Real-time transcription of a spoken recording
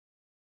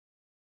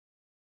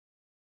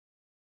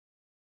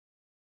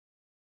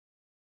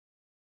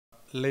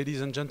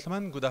Ladies and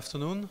gentlemen, good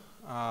afternoon.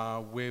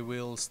 We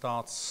will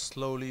start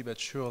slowly but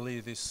surely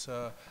this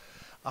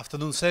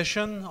afternoon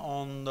session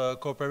on the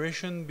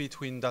cooperation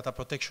between Data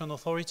Protection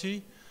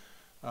Authority.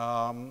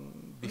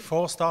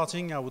 Before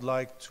starting, I would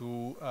like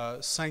to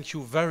thank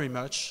you very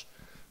much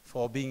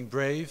for being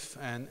brave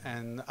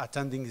and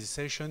attending this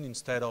session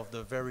instead of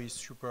the very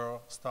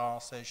superstar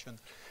session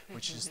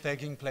which is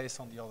taking place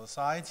on the other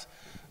side.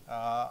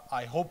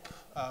 I hope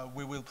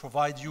we will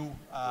provide you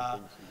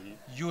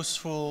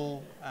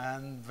useful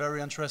and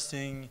very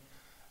interesting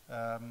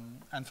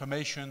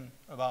information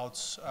about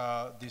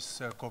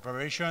this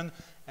cooperation,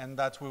 and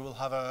that we will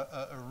have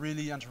a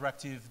really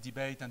interactive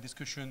debate and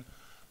discussion,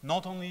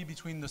 not only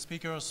between the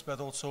speakers,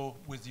 but also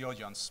with the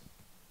audience.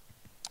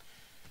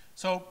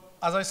 So,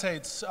 as I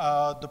said,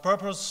 the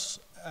purpose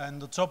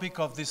and the topic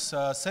of this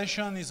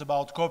session is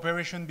about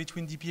cooperation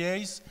between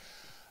DPAs.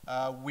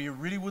 We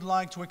really would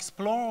like to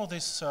explore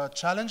these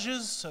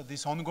challenges,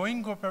 this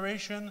ongoing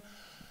cooperation,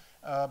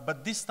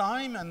 but this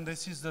time, and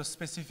this is the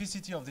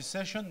specificity of this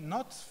session,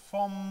 not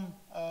from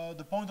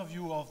the point of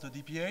view of the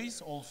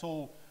DPAs,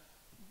 also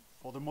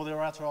for the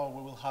moderator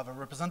we will have a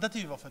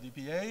representative of a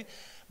DPA,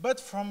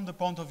 but from the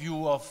point of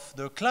view of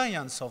the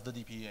clients of the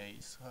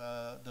DPAs,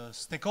 the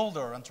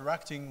stakeholder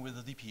interacting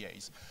with the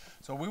DPAs.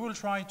 So we will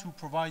try to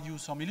provide you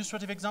some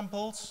illustrative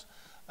examples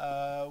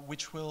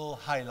which will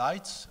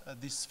highlight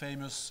this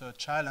famous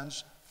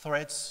challenge,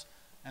 threats,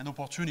 and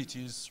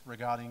opportunities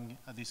regarding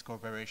this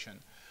cooperation.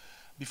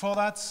 Before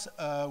that,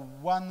 a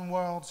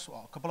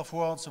couple of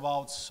words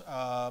about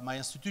my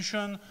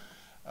institution.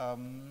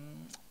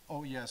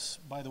 Oh yes,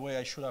 by the way,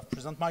 I should have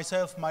presented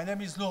myself. My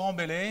name is Laurent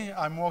Beslay.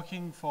 I'm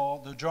working for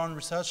the Joint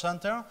Research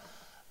Center,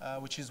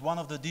 which is one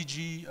of the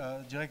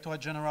DG, Directorate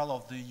General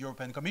of the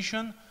European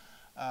Commission,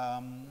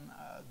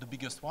 the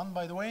biggest one,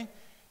 by the way.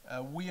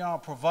 We are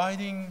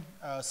providing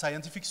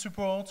scientific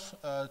support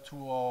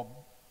to our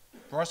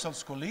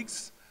Brussels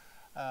colleagues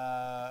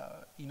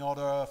in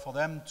order for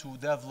them to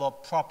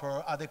develop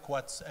proper,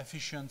 adequate,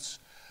 efficient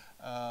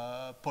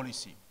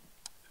policy.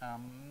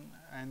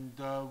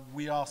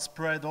 We are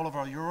spread all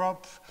over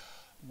Europe.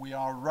 We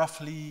are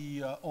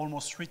roughly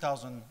almost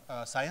 3,000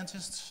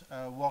 scientists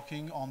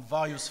working on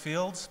various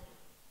fields.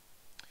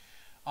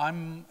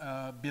 I'm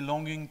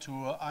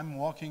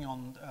working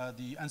on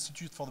the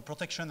Institute for the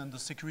Protection and the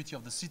Security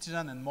of the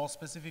Citizen, and more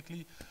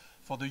specifically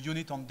for the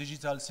Unit on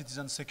Digital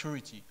Citizen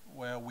Security,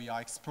 where we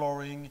are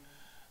exploring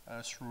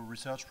through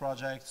research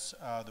projects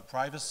the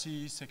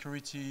privacy,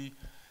 security,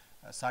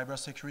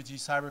 cybersecurity,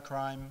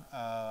 cybercrime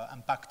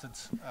impacted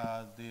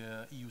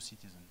the EU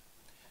citizen.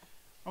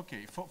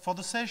 Okay, for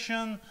the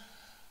session,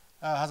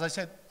 as I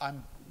said,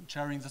 I'm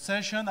chairing the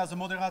session. As a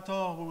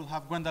moderator, we will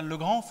have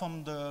Gwendal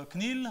from the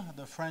CNIL,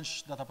 the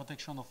French Data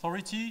Protection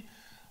Authority.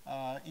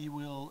 He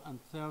will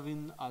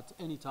intervene at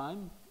any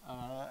time,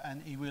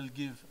 and he will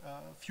give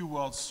a few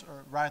words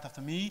right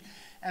after me.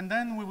 And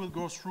then we will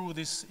go through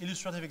this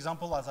illustrative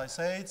example, as I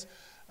said.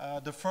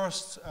 The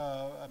first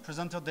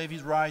presenter,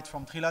 David Wright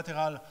from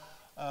Trilateral,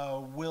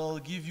 will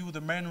give you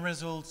the main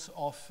results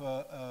of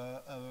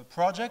a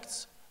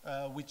project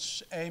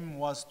which aim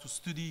was to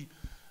study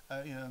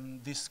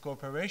this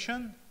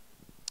cooperation.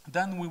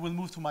 Then we will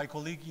move to my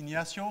colleague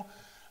Ignacio,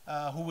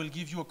 who will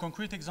give you a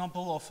concrete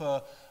example of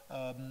a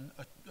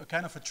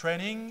kind of a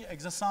training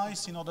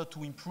exercise in order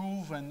to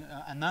improve and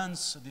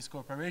enhance this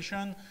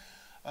cooperation.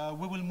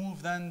 We will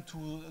move then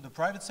to the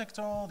private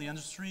sector, the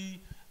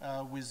industry,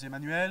 with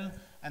Emmanuelle.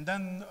 And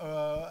then,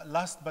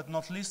 last but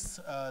not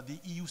least, the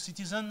EU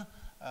citizen.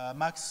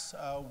 Max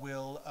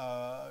will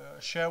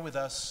share with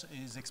us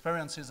his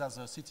experiences as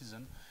a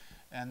citizen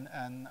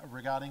and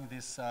regarding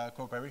this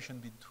cooperation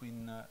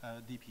between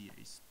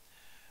DPAs.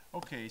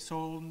 Okay,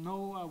 so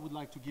now I would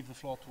like to give the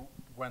floor to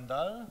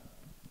Gwendal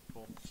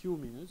for a few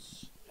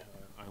minutes.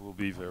 I will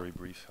be very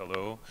brief.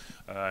 Hello,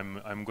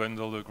 I'm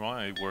Gwendal.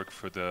 I work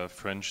for the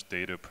French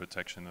Data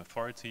Protection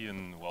Authority,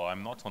 and well,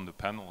 I'm not on the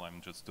panel,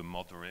 I'm just the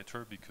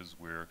moderator because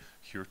we're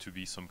here to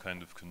be some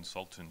kind of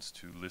consultants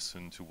to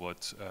listen to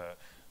what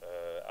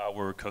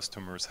our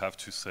customers have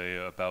to say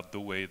about the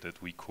way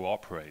that we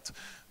cooperate.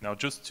 Now,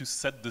 just to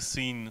set the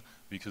scene,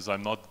 because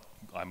I'm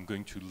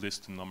going to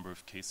list a number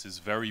of cases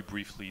very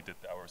briefly that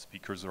our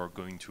speakers are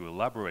going to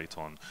elaborate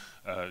on,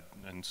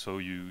 and so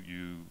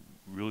you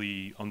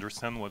really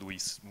understand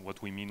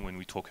what we mean when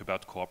we talk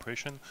about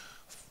cooperation.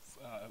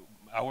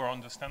 Our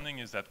understanding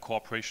is that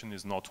cooperation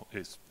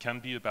can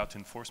be about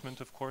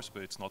enforcement, of course,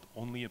 but it's not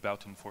only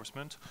about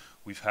enforcement.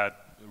 We've had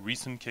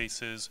recent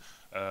cases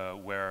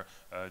where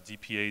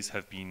DPAs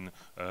have been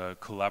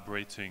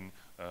collaborating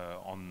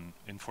on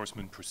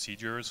enforcement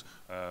procedures,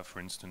 for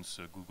instance,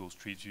 Google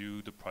Street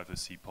View, the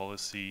privacy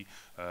policy,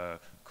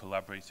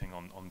 collaborating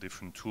on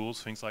different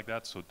tools, things like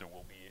that. So there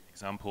will be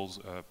examples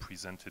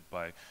presented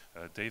by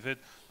David,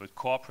 but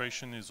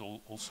cooperation is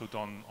also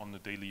done on a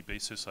daily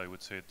basis, I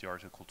would say, at the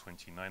Article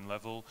 29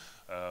 level,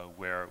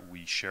 where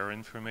we share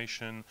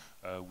information,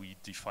 we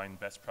define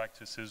best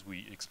practices,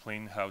 we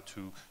explain how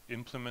to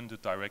implement the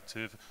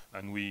directive,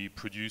 and we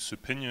produce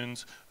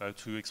opinions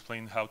to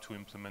explain how to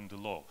implement the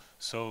law.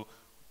 So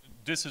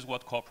this is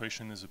what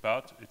cooperation is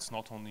about. It's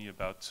not only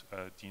about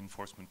the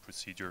enforcement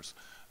procedures,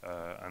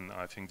 and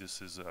I think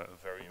this is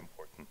very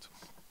important.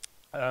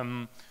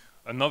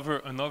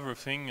 Another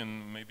thing,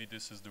 and maybe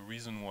this is the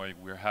reason why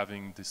we're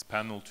having this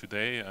panel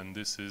today, and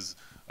this is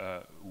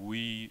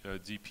we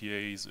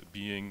DPAs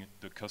being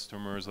the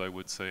customers, I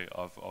would say,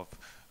 of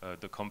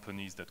the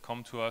companies that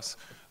come to us.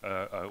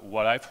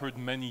 What I've heard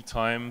many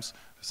times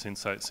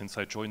since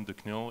I joined the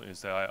CNIL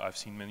is that I've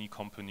seen many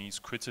companies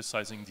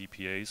criticizing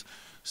DPAs,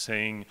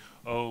 saying,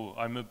 oh,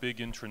 I'm a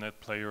big internet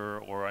player,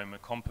 or I'm a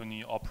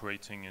company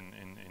operating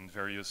in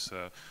various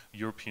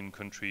European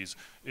countries.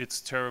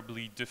 It's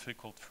terribly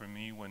difficult for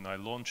me when I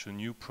launch a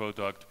new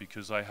product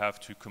because I have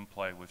to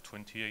comply with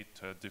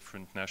 28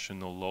 different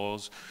national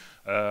laws.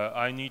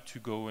 I need to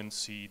go and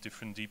see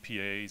different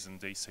DPAs, and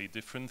they say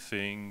different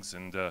things,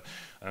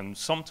 and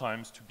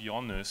sometimes, to be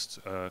honest,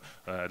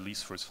 at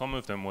least for some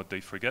of them, what they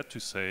forget to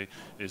say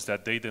is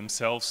that they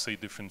themselves say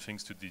different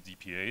things to the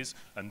DPAs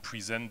and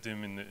present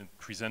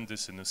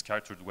this in a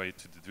scattered way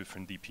to the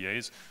different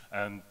DPAs,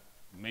 and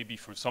maybe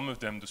for some of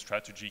them the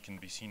strategy can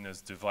be seen as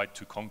divide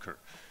to conquer.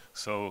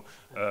 So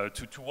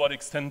to what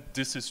extent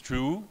this is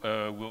true,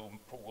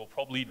 we'll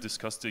probably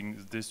discuss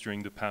this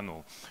during the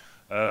panel.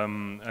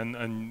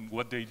 And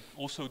what they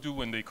also do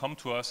when they come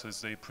to us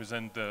is they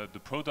present the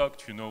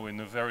product, you know, in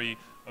a very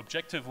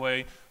objective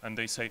way, and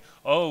they say,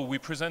 oh, we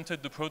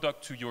presented the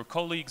product to your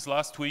colleagues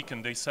last week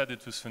and they said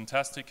it was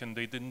fantastic and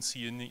they didn't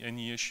see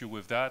any issue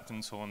with that,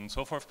 and so on and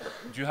so forth.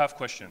 Do you have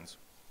questions?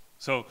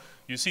 So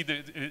you see,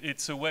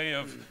 it's a way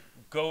of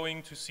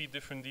going to see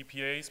different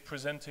DPAs,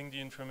 presenting the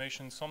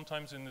information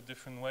sometimes in a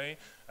different way,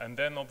 and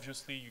then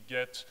obviously you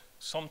get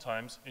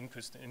sometimes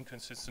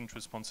inconsistent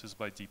responses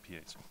by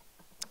DPAs.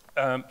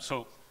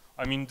 So,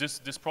 I mean,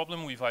 this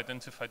problem we've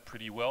identified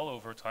pretty well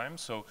over time.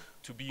 So,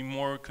 to be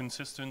more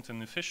consistent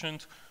and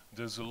efficient,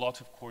 there's a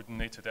lot of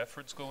coordinated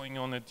efforts going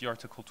on at the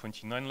Article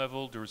 29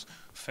 level. There's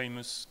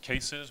famous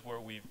cases where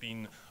we've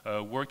been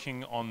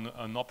working on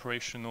an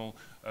operational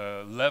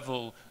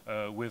level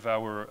with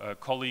our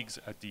colleagues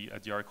at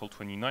the Article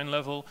 29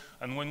 level.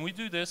 And when we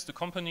do this, the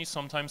companies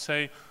sometimes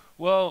say,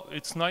 well,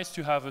 it's nice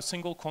to have a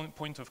single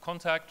point of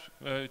contact.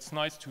 It's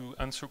nice to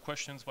answer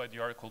questions by the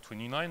Article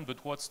 29,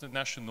 but what's the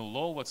national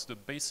law? What's the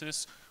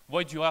basis?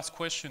 Why do you ask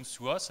questions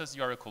to us as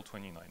the Article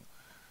 29?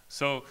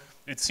 So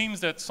it seems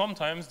that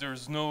sometimes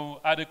there's no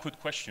adequate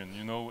question,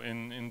 you know,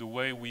 in the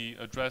way we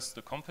address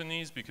the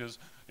companies, because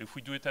if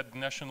we do it at the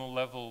national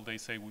level, they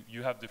say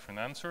you have different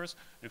answers.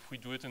 If we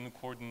do it in a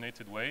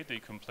coordinated way, they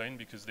complain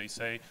because they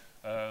say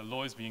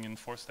law is being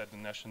enforced at the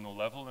national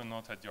level and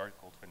not at the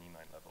Article 29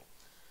 level.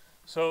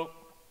 So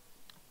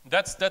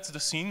that's the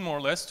scene more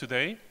or less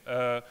today.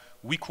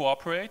 We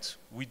cooperate,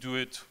 we do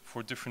it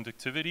for different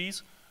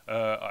activities.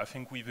 I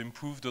think we've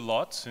improved a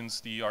lot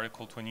since the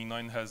Article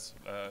 29 has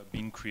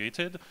been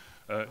created.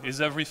 Is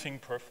everything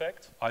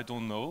perfect? I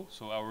don't know,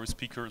 so our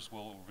speakers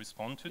will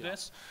respond to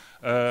this.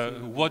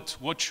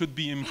 What should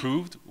be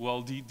improved?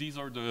 Well, these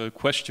are the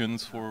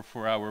questions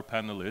for our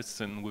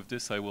panelists, and with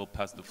this I will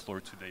pass the floor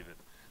to David,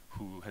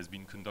 who has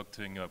been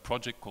conducting a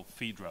project called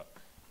FEDRA,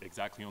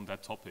 exactly on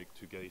that topic,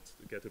 to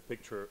get a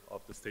picture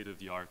of the state of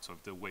the art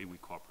of the way we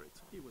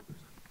cooperate.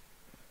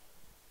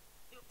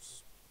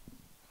 Oops.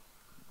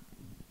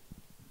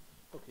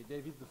 Okay,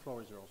 David, the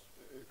floor is yours.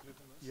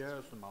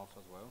 Yes, the mouse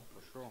as well,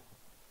 for sure.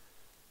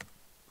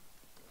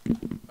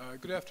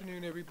 Good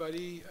afternoon,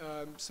 everybody.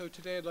 So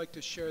today I'd like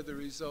to share the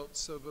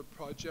results of a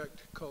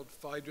project called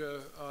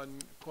FEDRA on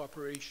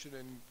cooperation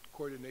and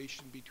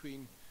coordination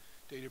between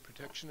data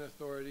protection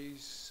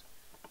authorities.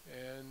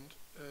 And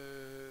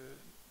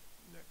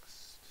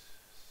next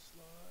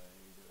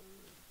slide.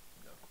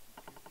 No.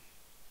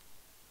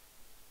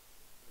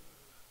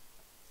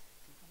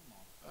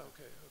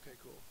 Okay,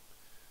 cool.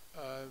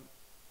 I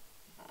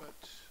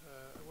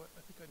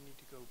think I need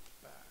to go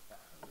back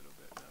a little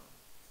bit now.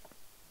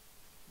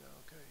 No,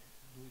 okay.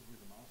 Do it with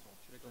the mouse or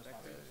check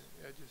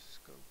yeah,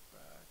 just go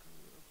back a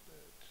little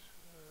bit.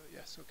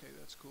 Yes, okay,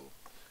 that's cool.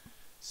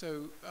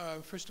 So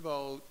first of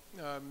all,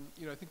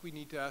 you know, I think we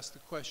need to ask the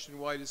question,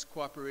 why does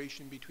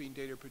cooperation between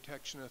data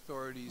protection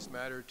authorities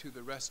matter to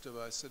the rest of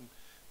us? And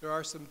there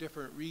are some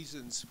different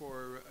reasons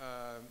for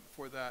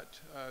that.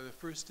 The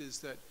first is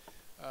that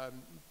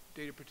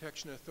data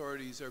protection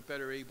authorities are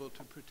better able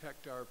to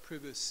protect our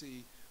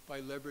privacy by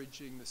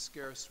leveraging the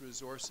scarce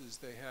resources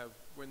they have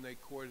when they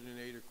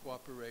coordinate or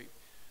cooperate.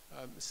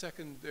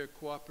 Second, their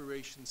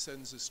cooperation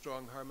sends a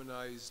strong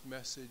harmonized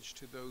message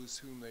to those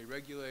whom they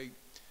regulate.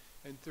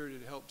 And third,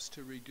 it helps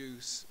to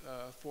reduce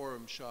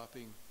forum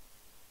shopping.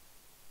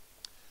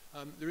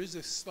 There is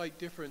a slight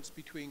difference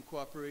between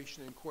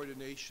cooperation and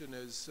coordination,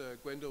 as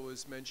Gwendal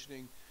was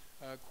mentioning.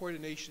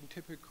 Coordination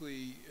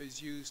typically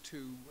is used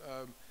to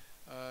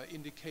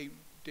indicate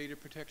data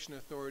protection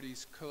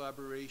authorities'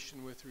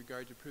 collaboration with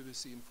regard to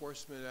privacy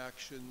enforcement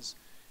actions,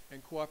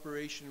 and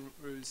cooperation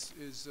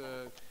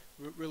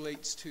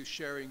relates to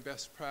sharing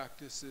best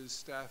practices,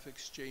 staff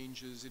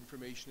exchanges,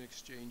 information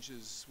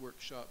exchanges,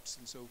 workshops,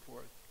 and so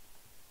forth.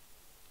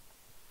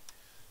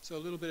 So a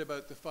little bit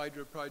about the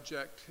FIDRA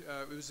project.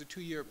 It was a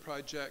 2-year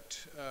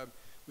project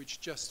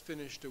which just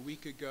finished a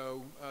week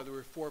ago. There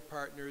were 4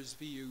 partners,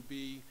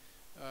 VUB,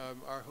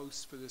 our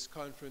host for this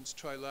conference,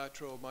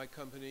 Trilateral, my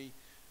company,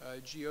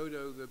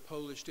 GIODO, the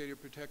Polish Data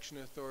Protection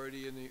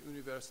Authority, and the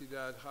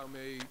Universidad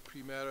Jaume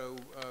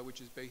I,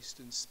 which is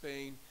based in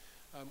Spain.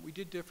 We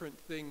did different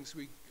things.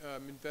 We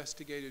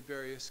investigated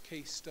various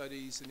case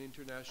studies and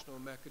international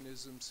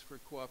mechanisms for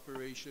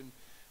cooperation.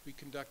 We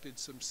conducted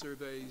some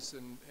surveys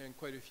and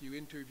quite a few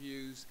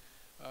interviews.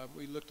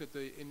 We looked at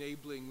the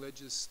enabling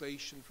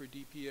legislation for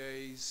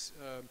DPAs.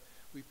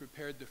 We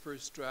prepared the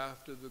first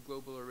draft of the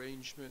global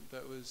arrangement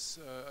that was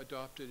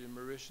adopted in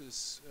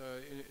Mauritius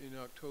in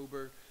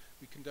October.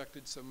 We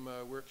conducted some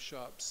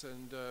workshops,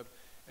 and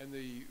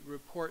the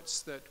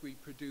reports that we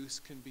produce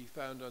can be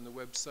found on the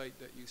website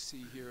that you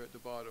see here at the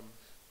bottom.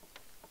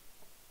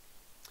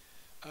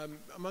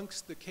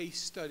 Amongst the case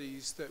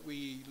studies that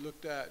we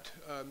looked at,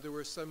 there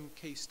were some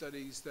case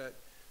studies that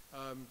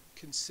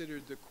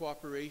considered the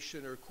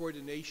cooperation or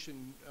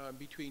coordination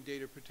between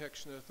data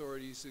protection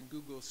authorities, and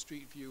Google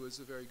Street View is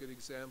a very good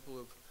example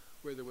of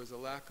where there was a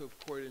lack of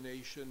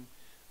coordination.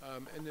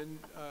 And then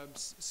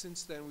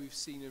since then we've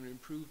seen an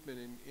improvement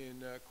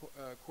in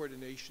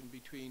coordination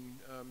between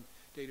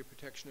data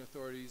protection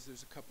authorities.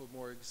 There's a couple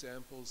more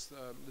examples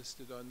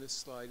listed on this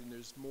slide, and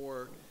there's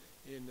more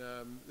in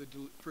the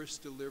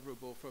first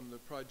deliverable from the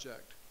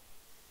project.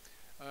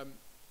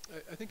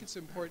 I think it's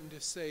important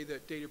to say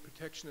that data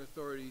protection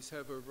authorities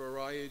have a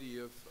variety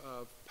of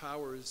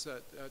powers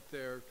at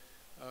their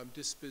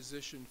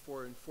disposition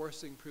for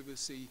enforcing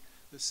privacy.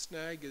 The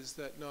snag is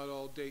that not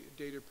all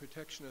data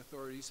protection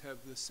authorities have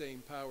the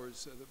same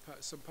powers.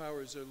 Some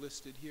powers are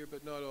listed here,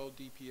 but not all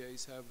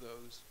DPAs have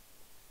those.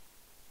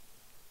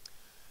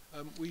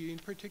 We in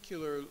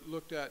particular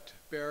looked at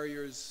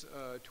barriers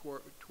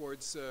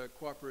towards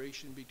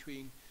cooperation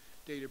between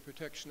data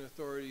protection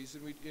authorities,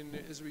 and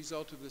as a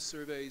result of the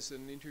surveys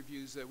and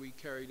interviews that we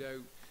carried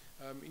out,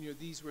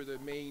 these were the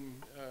main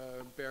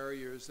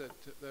barriers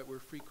that were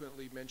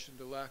frequently mentioned.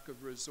 A lack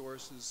of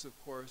resources, of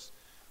course,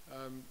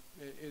 and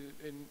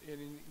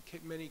in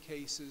many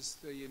cases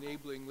the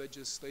enabling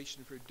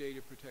legislation for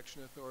data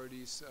protection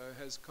authorities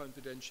has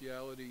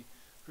confidentiality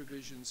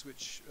provisions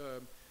which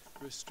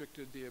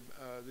restricted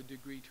the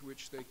degree to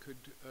which they could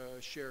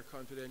share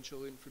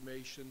confidential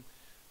information.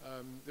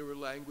 There were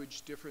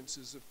language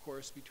differences, of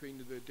course, between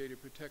the data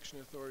protection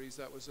authorities.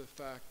 That was a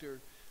factor.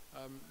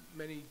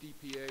 Many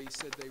DPAs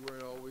said they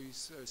weren't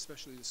always,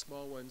 especially the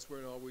small ones,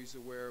 weren't always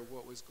aware of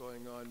what was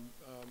going on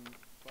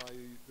by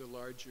the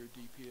larger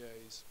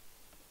DPAs.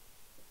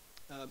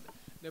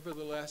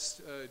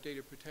 Nevertheless,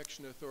 data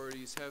protection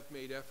authorities have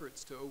made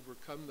efforts to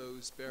overcome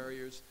those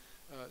barriers.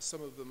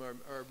 Some of them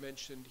are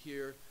mentioned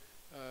here.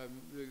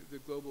 The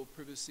Global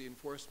Privacy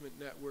Enforcement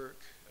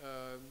Network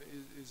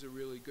is a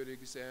really good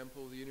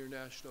example. The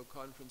International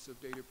Conference of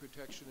Data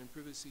Protection and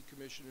Privacy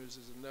Commissioners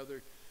is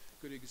another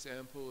good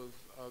example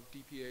of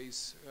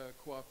DPAs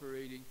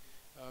cooperating.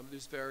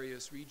 There's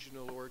various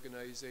regional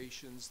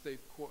organizations. They've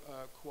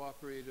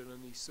cooperated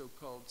on these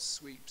so-called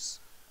sweeps,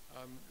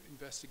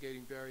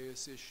 investigating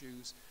various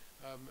issues.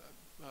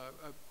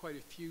 Quite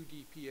a few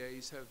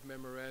DPAs have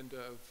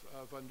memoranda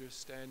of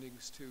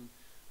understandings to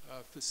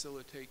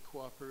facilitate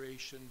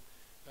cooperation.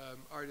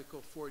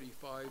 Article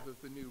 45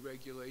 of the new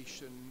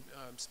regulation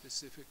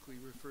specifically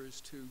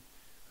refers to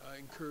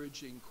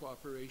encouraging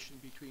cooperation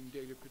between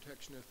data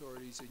protection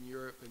authorities in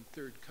Europe and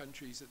third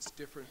countries. It's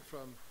different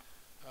from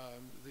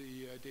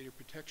the Data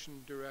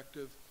Protection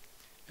Directive.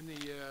 And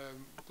the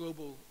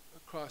Global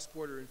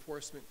Cross-Border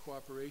Enforcement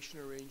Cooperation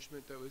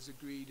Arrangement that was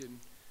agreed in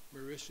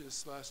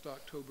Mauritius last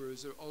October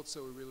is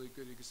also a really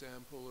good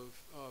example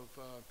of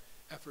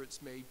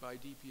efforts made by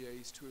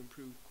DPAs to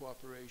improve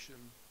cooperation.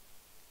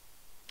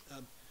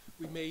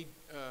 We made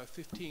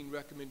 15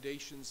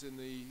 recommendations in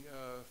the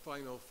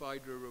final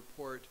FIDRA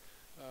report.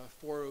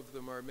 4 of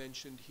them are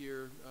mentioned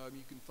here.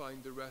 You can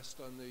find the rest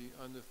on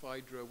the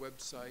FIDRA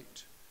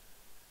website.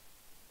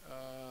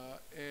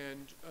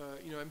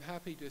 I'm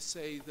happy to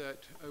say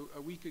that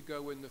a week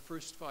ago, when the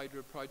first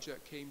FIDRA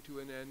project came to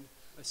an end,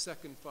 a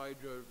second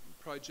FIDRA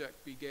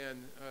project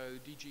began.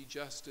 DG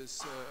Justice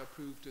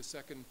approved a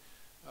second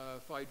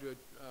FIDRA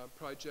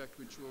project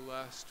which will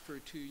last for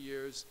 2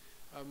 years.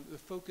 The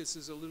focus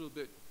is a little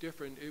bit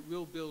different. It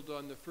will build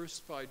on the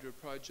first FIDRA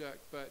project,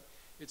 but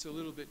it's a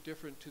little bit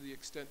different to the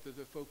extent that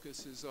the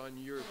focus is on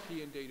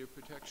European data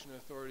protection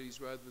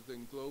authorities rather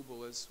than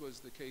global, as was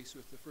the case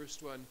with the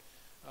first one.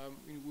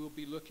 We'll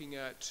be looking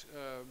at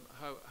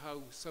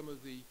how some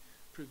of the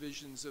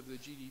provisions of the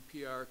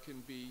GDPR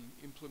can be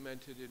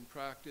implemented in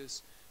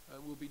practice.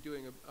 We'll be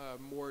doing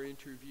more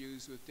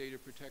interviews with data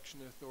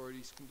protection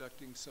authorities,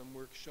 conducting some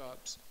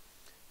workshops,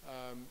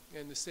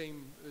 and the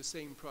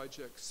same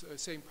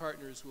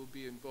partners will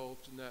be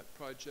involved in that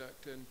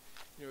project. And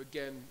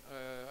again,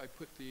 I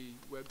put the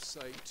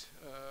website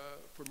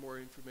for more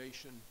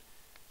information,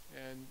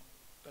 and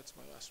that's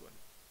my last one.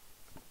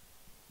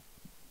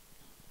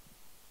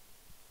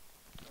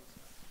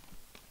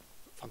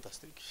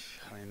 Fantastic.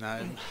 I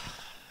mean,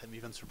 I'm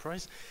even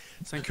surprised.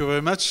 Thank you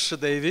very much,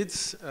 David.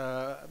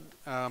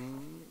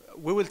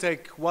 We will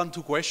take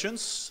 1-2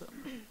 questions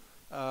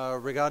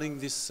regarding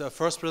this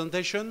first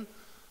presentation.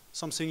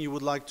 Something you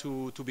would like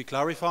to be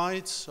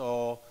clarified,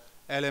 or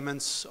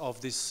elements of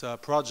this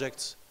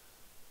project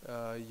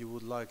you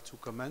would like to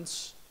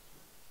comment?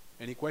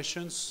 Any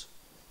questions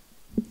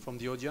from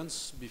the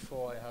audience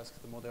before I ask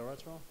the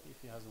moderator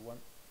if he has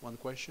one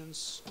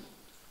questions?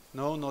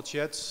 No, not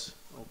yet.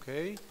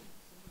 Okay.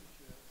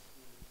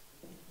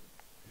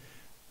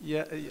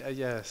 Yeah,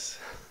 yes.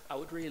 I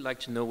would really like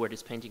to know where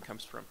this painting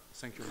comes from.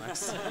 Thank you,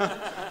 Max.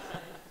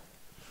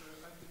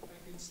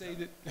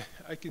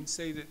 I can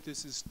say that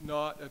this is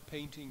not a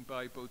painting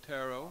by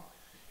Botero.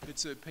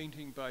 It's a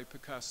painting by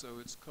Picasso.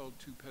 It's called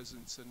Two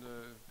Peasants, and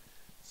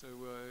so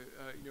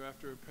you know,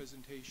 after a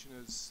presentation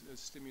as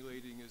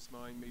stimulating as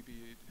mine, maybe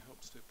it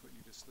helps to put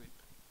you to sleep.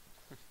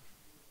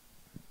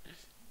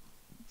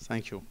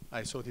 Thank you.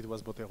 I thought it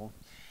was Botero.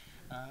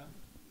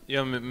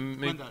 Yeah,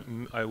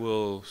 I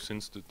will,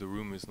 since the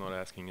room is not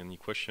asking any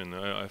question,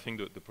 I think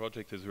that the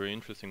project is very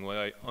interesting. What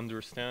I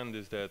understand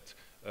is that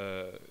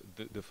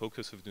the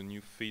focus of the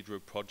new federal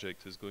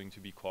project is going to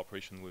be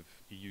cooperation with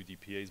EU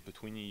DPAs,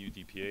 between EU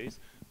DPAs.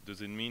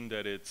 Does it mean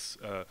that it's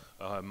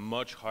a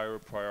much higher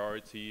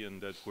priority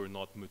and that we're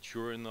not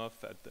mature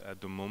enough at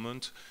the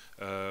moment,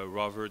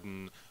 rather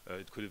than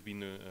it could have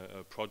been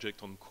a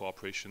project on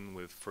cooperation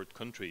with third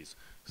countries?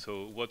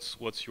 So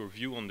what's your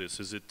view on this?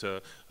 Is it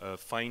a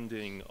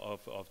finding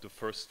of the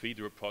first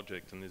federal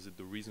project, and is it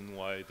the reason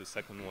why the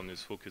second one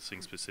is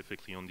focusing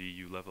specifically on the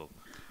EU level?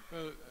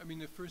 Well, I mean,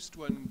 the first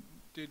one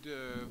did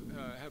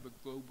have a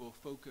global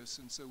focus,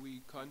 and so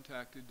we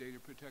contacted data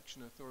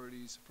protection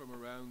authorities from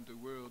around the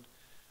world.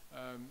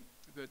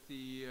 But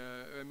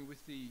I mean,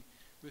 with the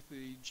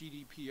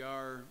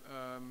GDPR,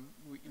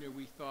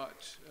 we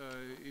thought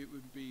it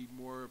would be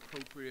more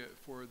appropriate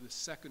for the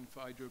second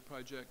FIDRA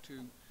project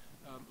to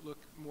look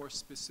more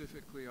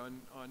specifically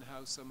on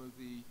how some of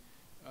the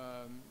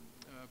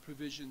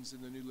provisions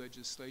in the new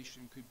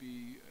legislation could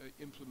be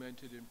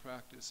implemented in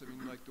practice. I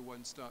mean, like the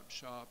one-stop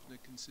shop and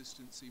the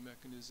consistency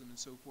mechanism and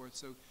so forth.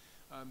 So,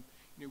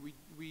 you know,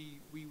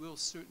 we will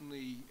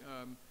certainly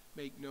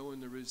make known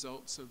the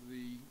results of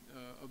the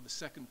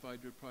second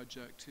FIDRA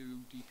project to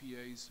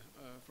DPAs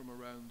from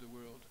around the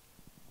world.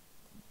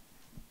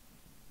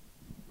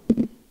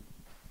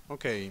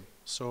 Okay,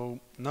 so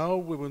now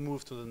we will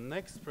move to the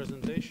next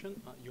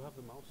presentation. You have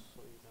the mouse,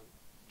 so you can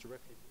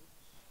directly do it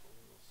on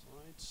your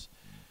sides,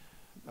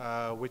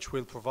 which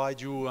will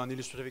provide you an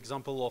illustrative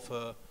example of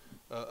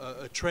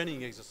a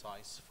training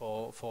exercise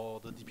for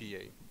the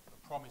DPA,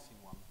 a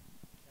promising one.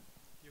 Yeah.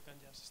 You can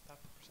just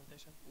start the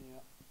presentation. Yeah.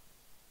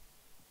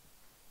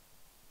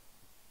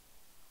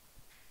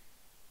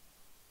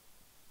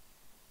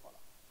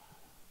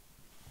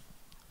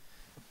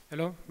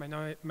 Hello,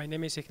 my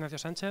name is Ignacio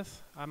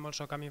Sanchez. I'm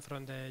also coming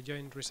from the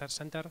Joint Research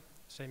Center,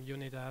 same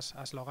unit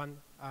as Laurent,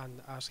 and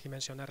as he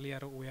mentioned earlier,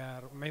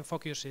 our main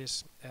focus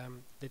is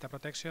data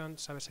protection,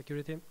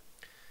 cybersecurity.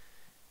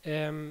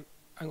 I'm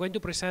going to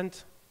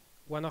present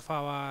one of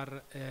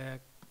our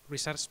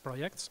research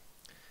projects.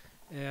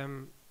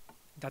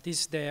 That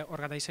is the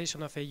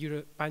organization of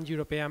a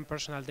pan-European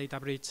personal data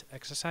breach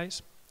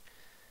exercise.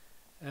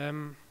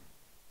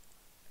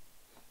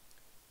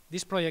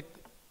 This project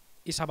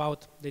is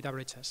about data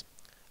breaches,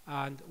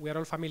 and we are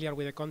all familiar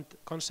with the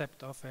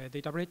concept of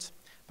data breach,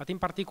 but in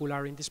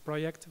particular in this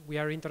project we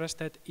are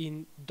interested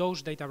in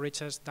those data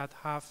breaches that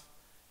have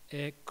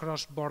a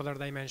cross-border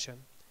dimension.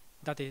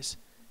 That is,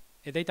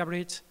 a data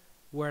breach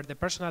where the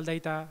personal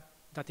data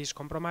that is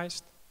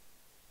compromised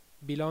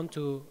belong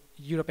to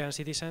European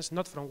citizens,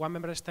 not from one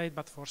member state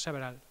but for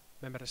several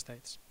member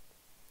states.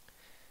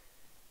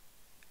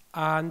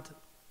 And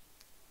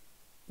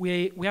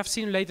we have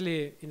seen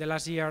lately, in the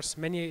last years,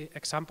 many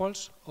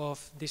examples of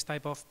this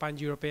type of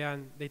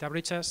pan-European data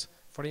breaches.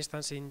 For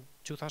instance, in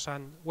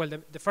 2000, well,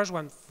 the first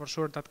one for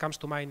sure that comes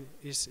to mind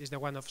is the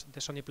one of the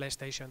Sony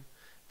PlayStation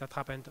that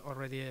happened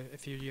already a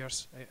few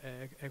years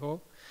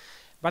ago.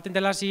 But in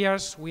the last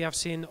years, we have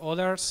seen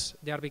others.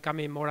 They are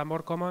becoming more and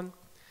more common.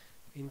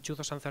 In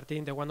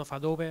 2013, the one of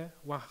Adobe,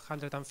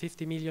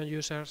 150 million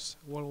users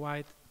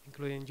worldwide,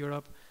 including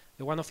Europe.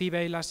 The one of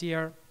eBay last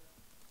year,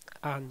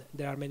 and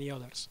there are many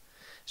others.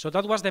 So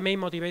that was the main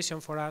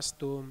motivation for us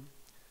to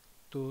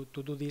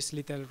do this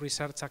little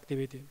research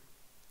activity.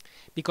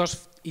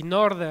 Because in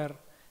order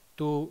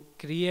to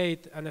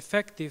create an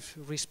effective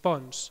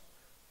response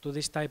to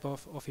this type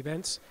of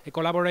events, a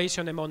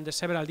collaboration among the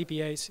several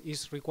DPAs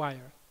is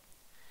required.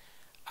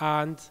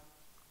 And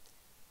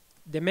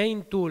the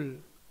main tool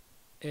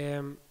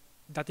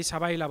that is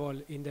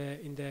available in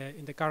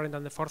the current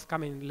and the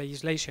forthcoming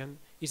legislation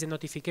is the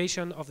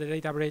notification of the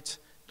data breach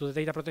to the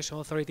data protection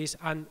authorities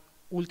and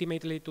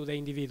ultimately to the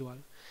individual.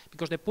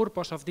 Because the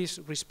purpose of this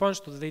response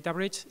to the data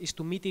breach is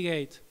to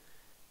mitigate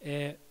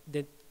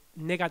the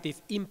negative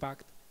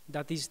impact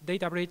that this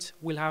data breach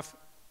will have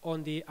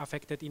on the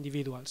affected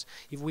individuals.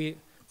 If we,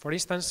 for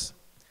instance,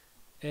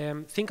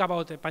 think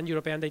about a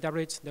pan-European data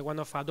breach, the one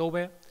of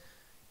Adobe,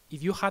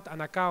 if you had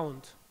an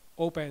account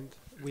opened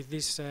with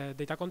this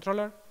data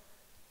controller,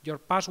 your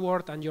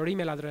password and your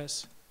email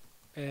address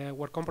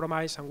were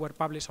compromised and were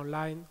published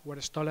online,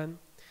 were stolen.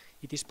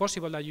 It is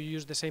possible that you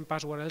use the same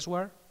password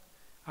elsewhere,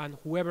 and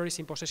whoever is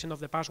in possession of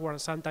the password,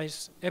 and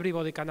sometimes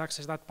everybody can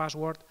access that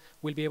password,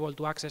 will be able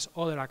to access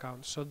other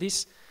accounts. So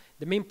this,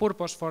 the main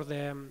purpose for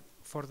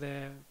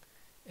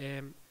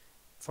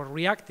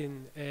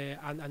reacting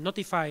and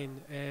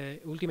notifying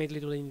ultimately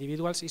to the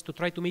individuals is to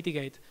try to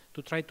mitigate,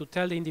 to try to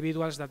tell the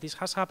individuals that this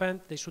has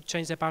happened, they should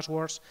change the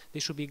passwords, they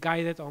should be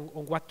guided on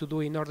what to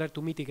do in order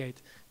to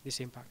mitigate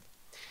this impact.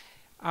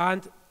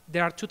 And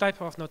there are two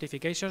types of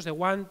notifications. The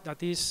one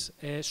that is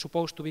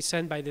supposed to be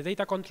sent by the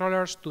data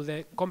controllers to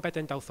the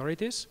competent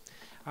authorities,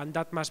 and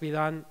that must be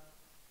done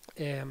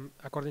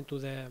according to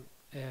the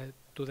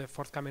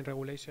forthcoming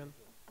regulation.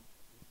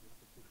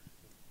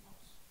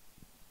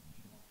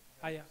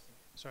 Yeah,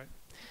 sorry.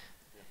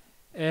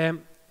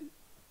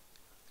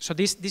 So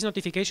this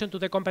notification to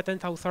the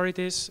competent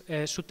authorities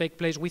should take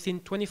place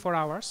within 24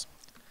 hours.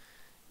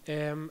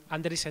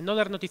 And there is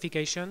another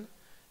notification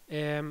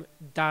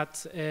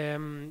that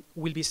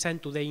will be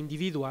sent to the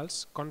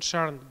individuals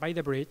concerned by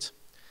the breach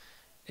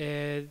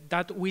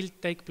that will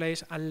take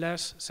place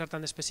unless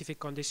certain specific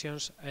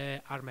conditions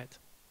are met.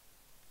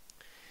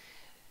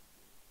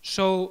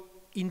 So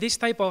in this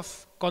type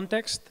of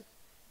context,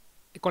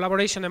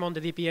 collaboration among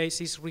the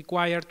DPAs is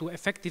required to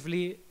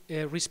effectively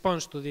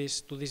respond to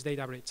this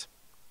data breach.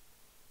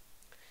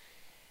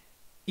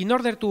 In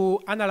order to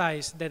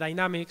analyze the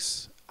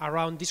dynamics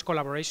around this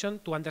collaboration,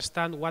 to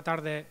understand what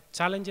are the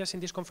challenges in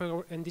this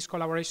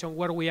collaboration,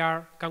 where we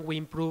are, can we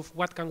improve,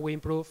 what can we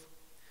improve,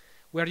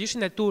 we are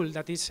using a tool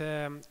that is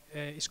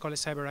called a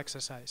cyber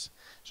exercise.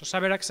 So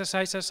cyber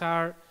exercises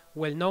are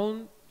well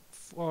known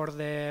for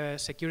the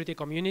security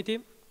community.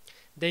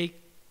 They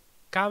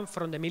come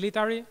from the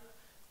military,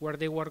 where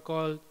they were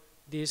called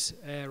this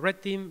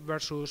red team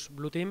versus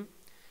blue team,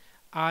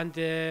 and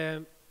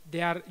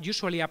they are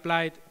usually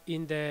applied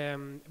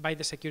by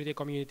the security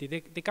community.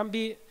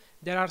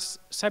 There are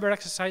cyber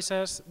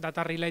exercises that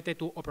are related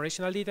to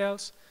operational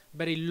details,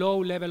 very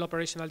low-level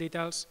operational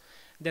details.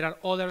 There are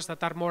others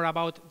that are more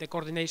about the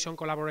coordination,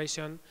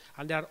 collaboration,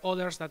 and there are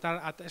others that are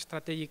at a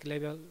strategic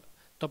level,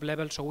 top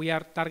level, so we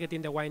are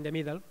targeting the one in the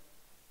middle.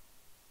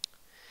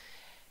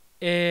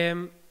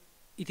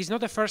 It is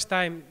not the first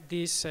time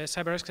this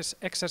cyber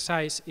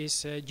exercise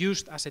is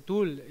used as a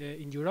tool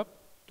in Europe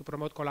to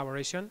promote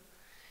collaboration.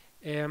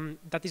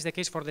 That is the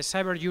case for the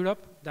Cyber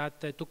Europe that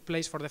took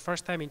place for the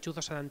first time in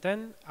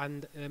 2010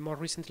 and more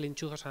recently in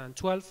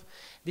 2012.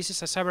 This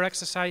is a cyber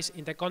exercise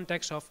in the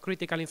context of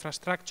critical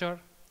infrastructure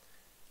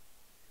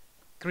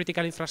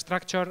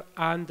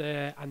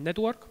and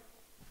network,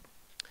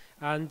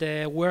 and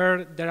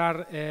where there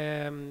are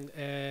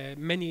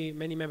many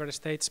member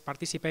states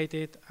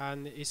participated,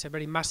 and it's a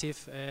very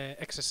massive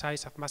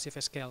exercise of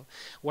massive scale.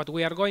 What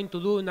we are going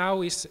to do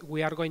now is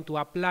we are going to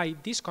apply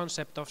this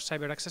concept of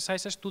cyber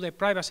exercises to the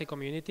privacy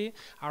community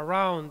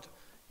around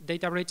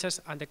data breaches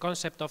and the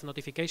concept of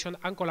notification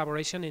and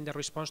collaboration in the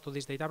response to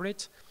this data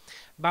breach.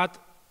 But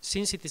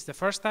since it is the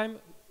first time,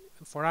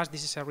 for us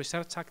this is a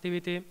research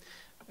activity,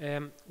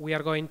 we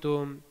are going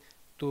to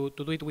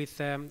do it with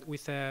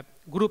a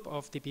group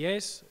of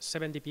DPAs,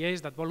 7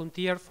 DPAs that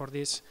volunteer for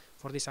this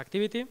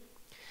activity.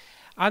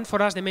 And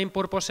for us, the main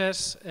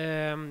purposes,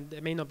 the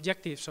main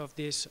objectives of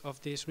this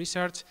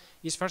research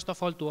is first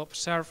of all to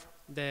observe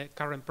the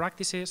current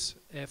practices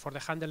for the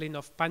handling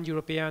of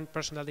pan-European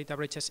personal data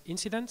breaches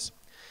incidents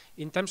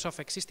in terms of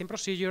existing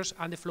procedures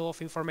and the flow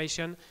of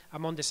information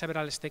among the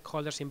several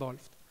stakeholders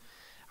involved.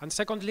 And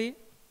secondly,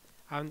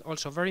 and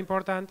also very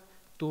important,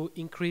 to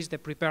increase the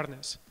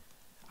preparedness.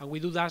 And we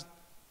do that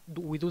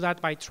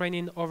by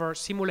training over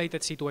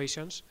simulated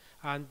situations,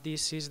 and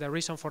this is the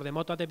reason for the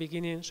motto at the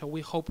beginning. So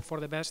we hope for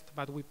the best,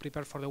 but we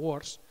prepare for the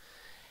worst.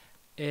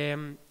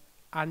 And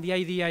the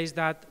idea is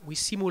that we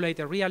simulate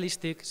a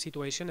realistic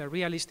situation, a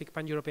realistic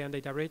pan-European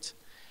data breach,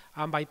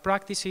 and by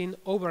practicing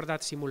over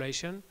that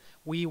simulation,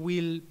 the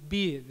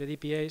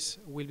DPAs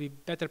will be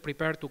better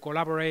prepared to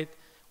collaborate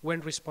when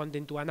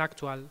responding to an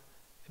actual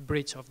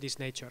breach of this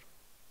nature.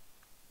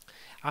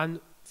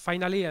 And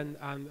finally, and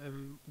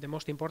the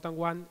most important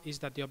one, is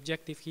that the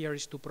objective here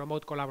is to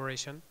promote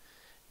collaboration,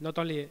 not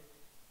only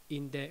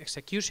in the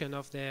execution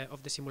of the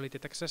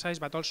simulated exercise,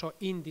 but also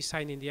in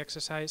designing the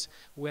exercise.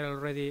 We are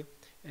already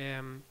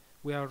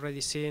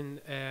seeing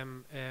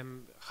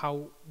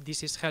how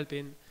this is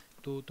helping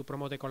to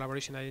promote the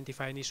collaboration,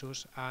 identifying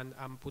issues,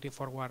 and putting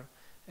forward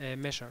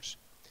measures.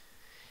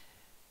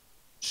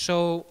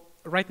 So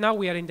right now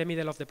we are in the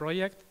middle of the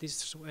project.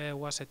 This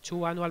was a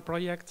 2-annual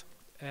project.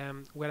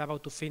 We're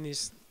about to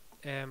finish.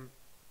 We're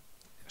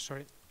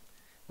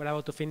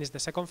about to finish the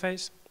second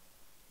phase.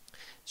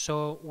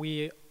 So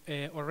we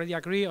already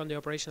agree on the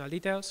operational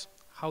details,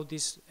 how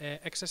this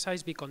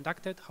exercise be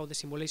conducted, how the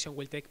simulation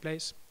will take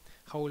place,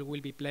 how it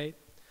will be played.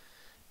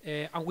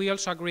 And we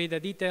also agree the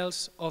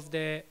details of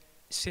the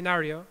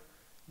scenario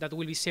that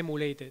will be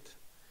simulated.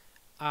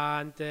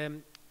 And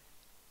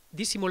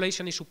this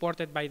simulation is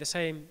supported by the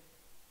same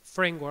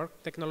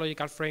framework,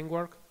 technological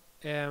framework,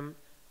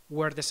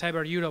 where the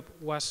Cyber Europe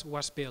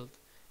was built.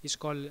 It's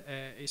called,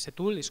 it's a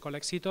tool, it's called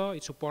Exito.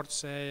 It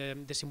supports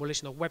the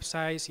simulation of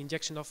websites,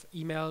 injection of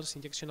emails,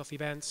 injection of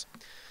events.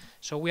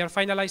 So we are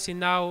finalizing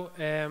now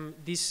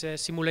this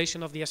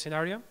simulation of the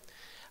scenario.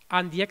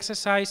 And the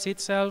exercise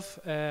itself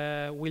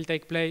will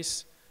take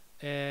place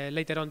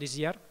later on this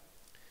year.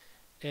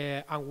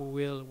 And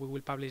we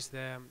will publish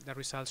the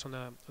results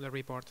on the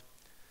report.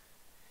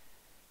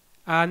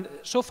 And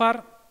so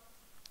far,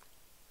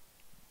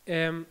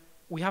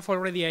 we have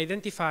already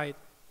identified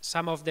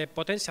some of the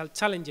potential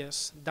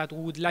challenges that we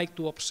would like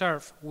to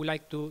observe, we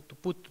like to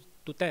put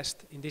to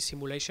test in this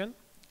simulation.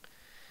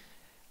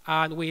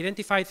 And we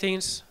identify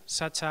things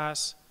such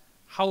as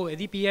how a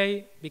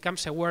DPA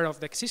becomes aware of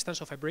the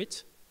existence of a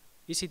breach.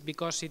 Is it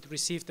because it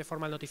received a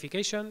formal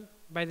notification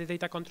by the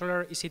data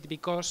controller? Is it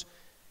because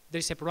there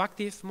is a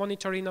proactive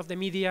monitoring of the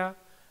media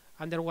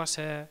and there was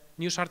a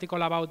news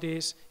article about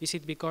this? Is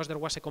it because there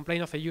was a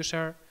complaint of a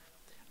user?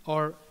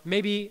 Or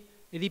maybe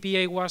a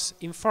DPA was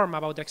informed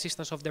about the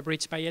existence of the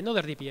breach by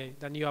another DPA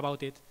that knew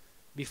about it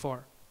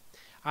before.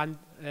 And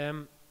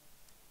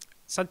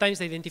sometimes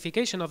the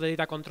identification of the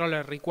data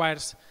controller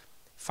requires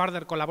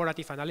further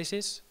collaborative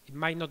analysis. It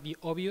might not be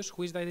obvious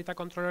who is the data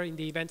controller in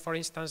the event, for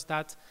instance,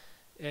 that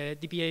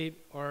DPA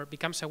or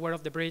becomes aware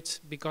of the breach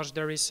because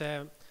there is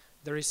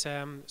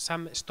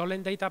some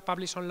stolen data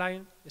published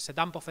online. It's a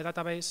dump of a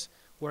database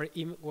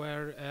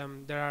where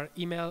there are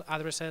email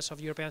addresses of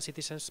European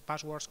citizens,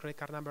 passwords, credit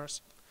card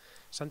numbers.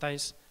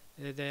 Sometimes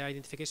the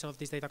identification of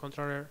this data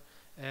controller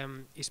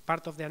is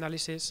part of the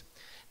analysis.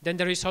 Then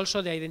there is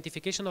also the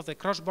identification of the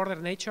cross-border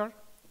nature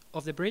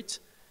of the breach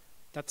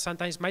that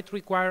sometimes might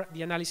require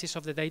the analysis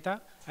of the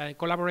data.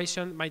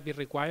 Collaboration might be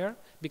required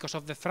because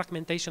of the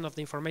fragmentation of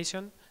the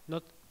information.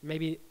 Not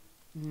maybe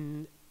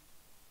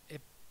a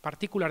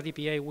particular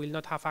DPA will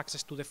not have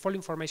access to the full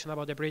information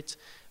about the breach,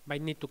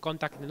 might need to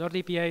contact another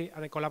DPA,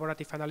 and a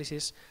collaborative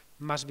analysis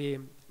must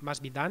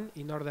be done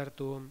in order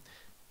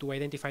to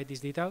identify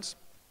these details.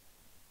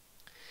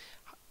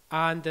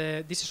 And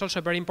this is also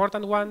a very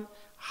important one.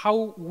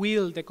 How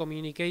will the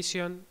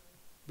communication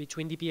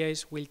between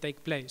DPAs will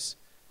take place?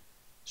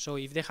 So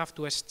if they have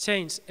to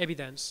exchange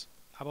evidence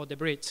about the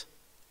breach,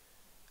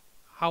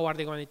 how are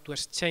they going to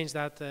exchange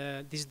that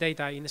this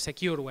data in a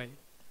secure way?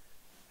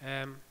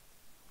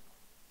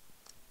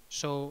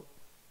 So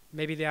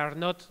maybe there are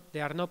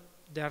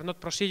not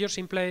procedures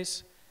in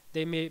place.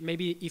 They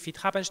maybe if it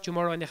happens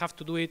tomorrow and they have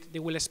to do it, they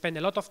will spend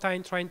a lot of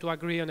time trying to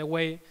agree on a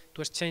way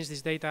to exchange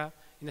this data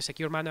in a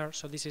secure manner.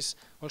 So this is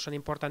also an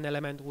important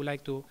element we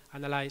like to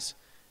analyze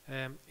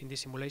in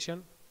this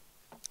simulation.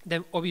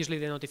 Then obviously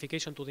the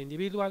notification to the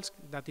individuals,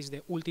 that is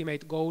the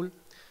ultimate goal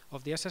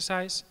of the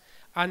exercise,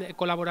 and a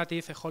whole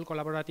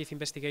collaborative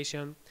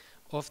investigation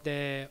of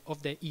the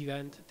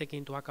event, taking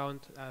into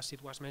account, as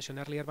it was mentioned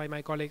earlier by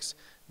my colleagues,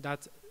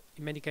 that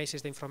in many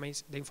cases the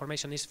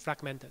information is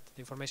fragmented,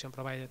 the information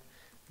provided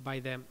by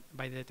the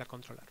data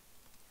controller.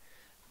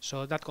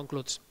 So that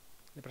concludes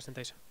the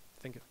presentation.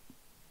 Thank you.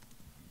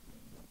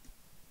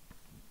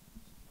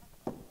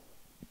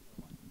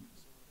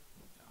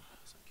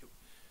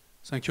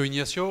 Thank you,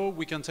 Ignacio.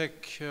 We can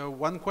take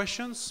one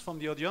question from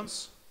the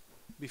audience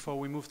before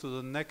we move to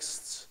the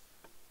next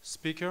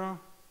speaker.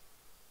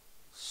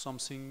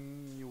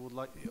 Something you would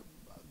like?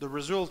 The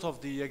result of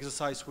the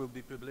exercise will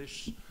be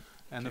published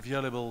and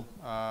available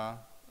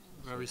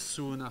very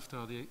soon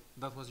after the.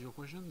 That was your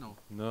question? No.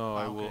 No,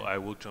 okay. I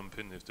will jump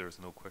in if there's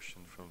no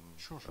question from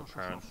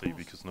apparently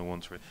because no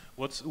one's ready.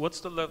 What's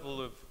the level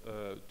of?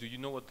 Do you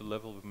know what the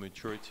level of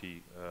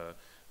maturity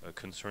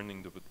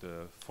concerning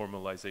the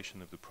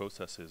formalization of the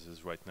processes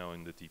is right now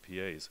in the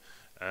DPAs?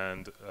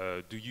 And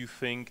do you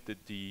think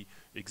that the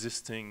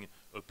existing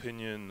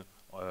opinion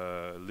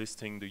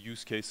listing the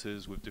use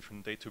cases with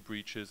different data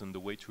breaches and the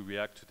way to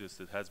react to this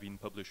that has been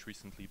published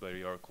recently by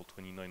the Article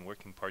 29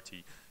 Working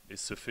Party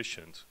is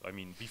sufficient? I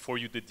mean, before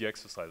you did the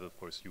exercise, of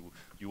course,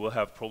 you will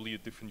have probably a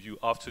different view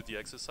after the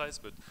exercise,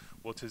 but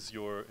what is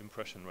your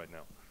impression right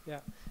now?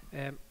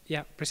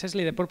 Yeah,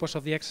 precisely the purpose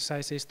of the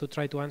exercise is to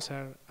try to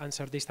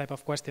answer these type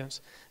of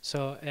questions.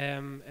 So,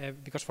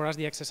 because for us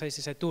the exercise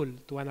is a tool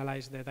to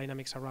analyze the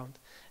dynamics around.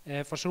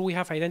 For sure we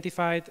have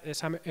identified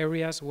some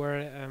areas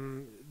where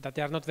that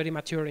they are not very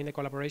mature in the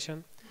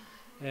collaboration.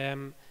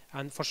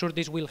 And for sure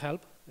this will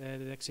help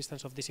the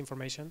existence of this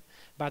information.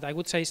 But I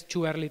would say it's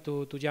too early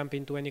to jump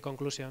into any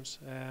conclusions.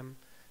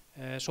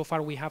 So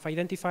far we have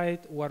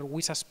identified where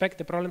we suspect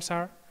the problems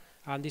are,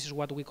 and this is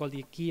what we call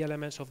the key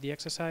elements of the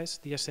exercise,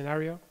 the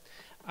scenario,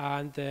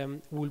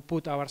 and we'll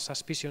put our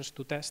suspicions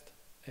to test,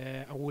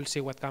 and we'll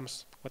see what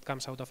comes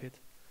out of it.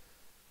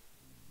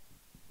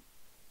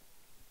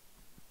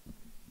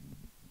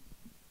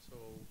 So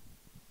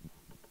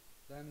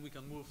then we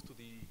can move to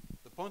the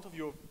point of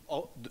view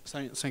of,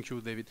 thank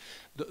you, David.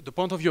 The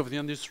point of view of the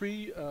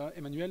industry.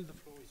 Emmanuelle, the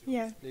floor is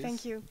Yeah,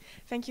 thank you.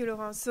 Thank you,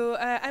 Laurent. So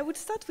I would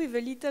start with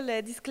a little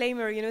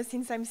disclaimer, you know,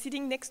 since I'm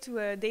sitting next to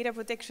a data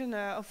protection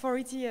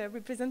authority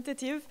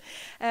representative.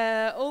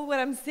 All what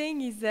I'm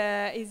saying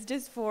is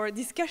just for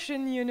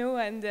discussion, you know,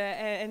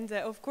 and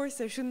of course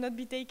should not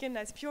be taken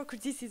as pure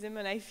criticism.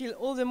 And I feel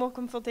all the more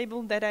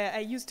comfortable that I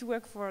used to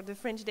work for the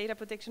French Data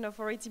Protection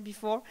Authority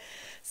before.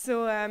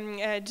 So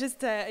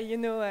you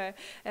know,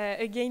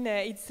 again,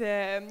 it's,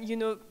 you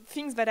know,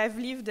 things that I've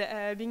lived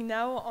being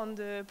now on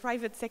the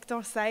private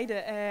sector side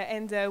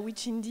and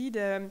which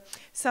indeed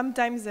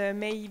sometimes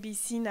may be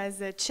seen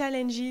as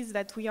challenges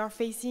that we are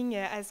facing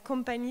as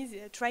companies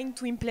trying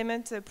to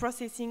implement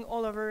processing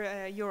all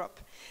over Europe.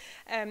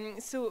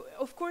 So,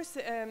 of course,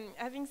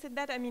 having said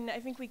that, I mean, I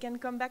think we can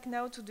come back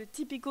now to the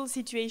typical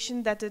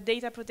situation that a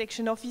data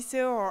protection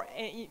officer or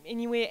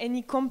anyway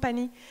any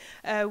company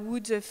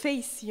would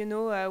face, you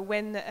know,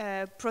 when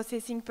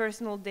processing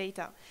personal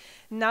data.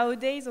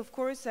 Nowadays, of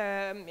course,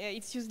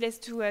 it's useless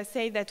to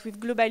say that with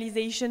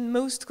globalization,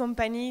 most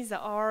companies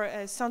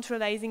are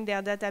centralizing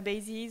their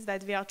databases,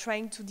 that they are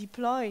trying to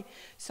deploy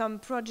some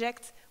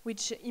project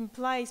which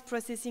implies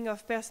processing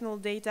of personal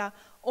data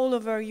all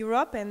over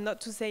Europe, and not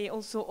to say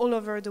also all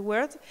over the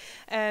world.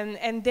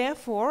 And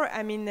therefore,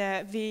 I mean,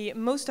 they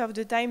most of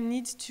the time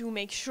need to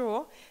make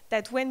sure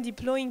that when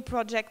deploying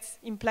projects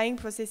implying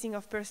processing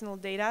of personal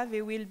data,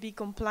 they will be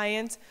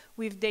compliant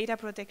with data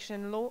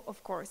protection law,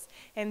 of course,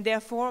 and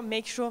therefore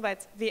make sure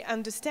that they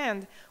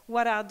understand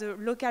what are the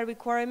local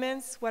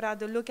requirements, what are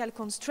the local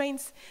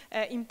constraints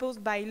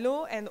imposed by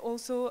law and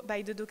also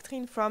by the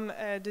doctrine from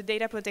the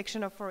data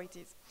protection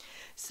authorities.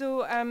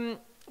 So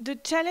the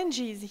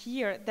challenges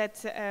here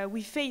that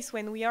we face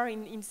when we are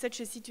in such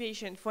a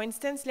situation, for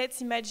instance,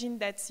 let's imagine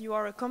that you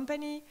are a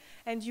company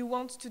and you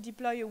want to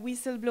deploy a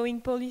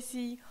whistleblowing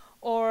policy,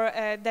 or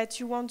that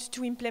you want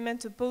to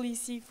implement a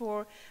policy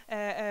for,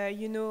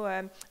 you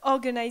know,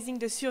 organizing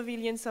the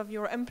surveillance of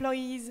your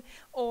employees,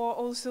 or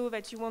also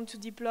that you want to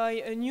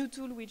deploy a new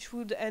tool which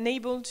would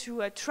enable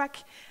to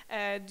track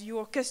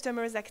your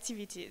customers'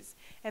 activities,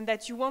 and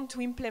that you want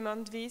to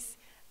implement this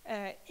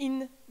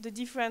in the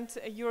different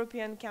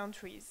European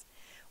countries.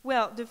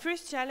 Well, the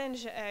first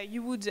challenge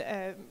you would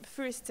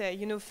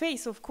you know,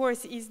 face, of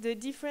course, is the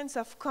difference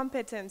of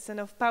competence and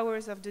of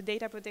powers of the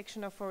data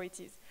protection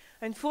authorities.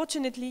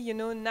 Unfortunately, you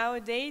know,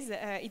 nowadays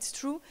it's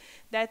true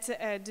that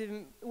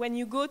when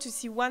you go to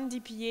see one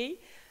DPA,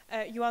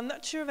 you are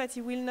not sure that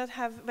he will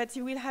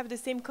have the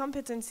same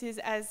competencies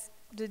as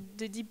the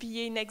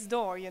DPA next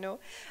door, you know.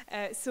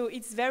 So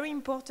it's very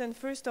important,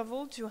 first of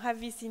all, to have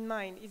this in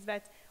mind, is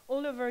that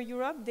all over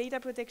Europe,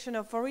 data protection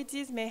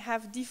authorities may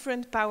have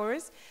different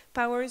powers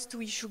to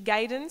issue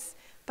guidance,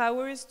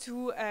 powers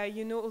to,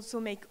 you know, also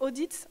make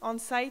audits on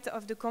site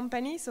of the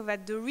company so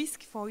that the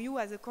risk for you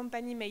as a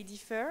company may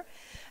differ,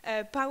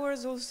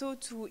 powers also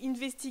to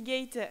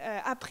investigate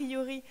a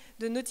priori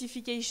the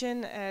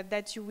notification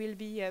that you will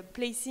be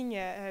placing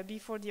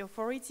before the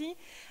authority,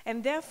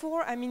 and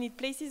therefore, I mean, it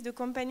places the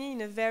company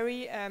in a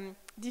very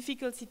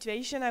difficult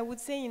situation, I would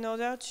say, in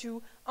order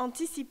to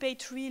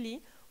anticipate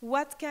really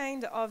what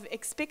kind of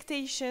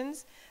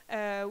expectations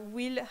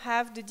will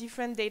have the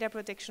different data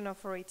protection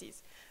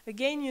authorities.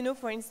 Again, you know,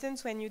 for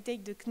instance, when you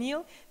take the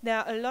CNIL, there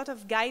are a lot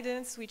of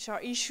guidance which are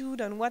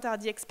issued on what are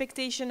the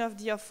expectations of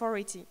the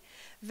authority.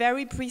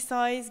 Very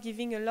precise,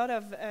 giving a lot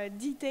of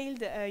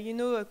detailed, you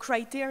know,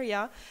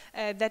 criteria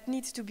that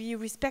needs to be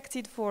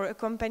respected for a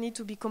company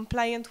to be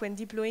compliant when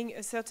deploying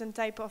a certain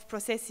type of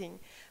processing.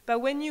 But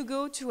when you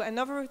go to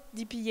another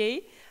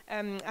DPA,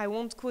 I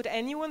won't quote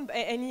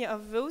any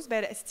of those,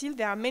 but still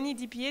there are many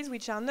DPAs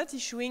which are not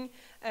issuing,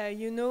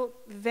 you know,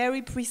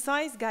 very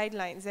precise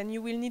guidelines, and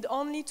you will need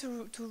only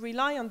to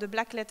rely on the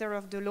black letter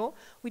of the law,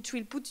 which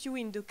will put you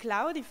in the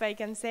cloud, if I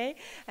can say,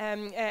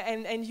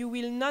 and you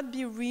will not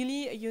be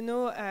really, you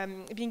know,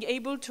 being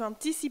able to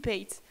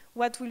anticipate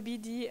what will be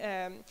the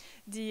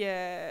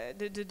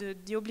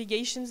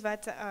obligations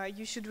that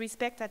you should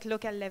respect at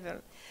local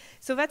level.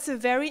 So that's a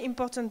very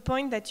important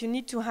point that you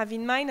need to have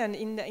in mind, and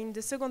in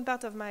the second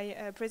part of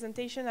my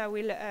presentation I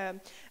will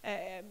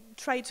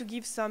try to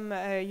give some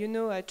you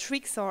know,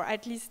 tricks or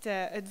at least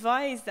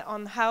advice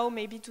on how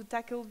maybe to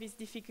tackle this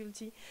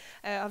difficulty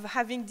of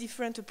having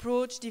different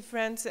approach,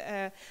 different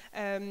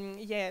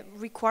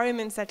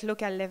requirements at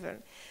local level.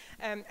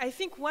 I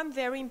think one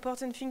very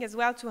important thing as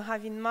well to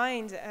have in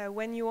mind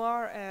when you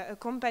are a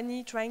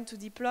company trying to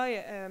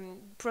deploy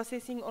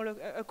processing all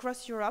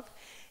across Europe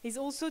is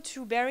also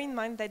to bear in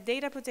mind that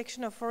data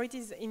protection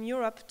authorities in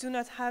Europe do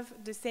not have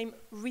the same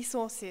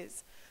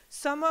resources.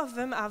 Some of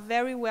them are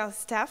very well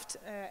staffed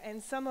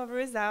and some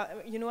others are,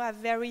 you know, are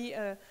very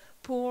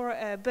poor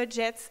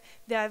budgets,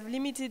 they have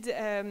limited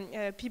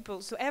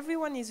people. So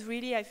everyone is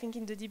really, I think,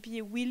 in the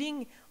DPA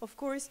willing, of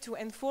course, to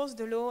enforce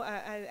the law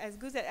as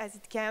good as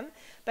it can,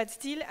 but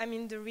still, I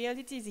mean, the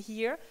reality is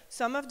here.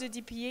 Some of the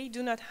DPA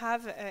do not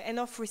have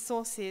enough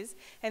resources,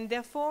 and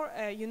therefore,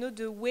 you know,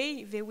 the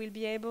way they will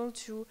be able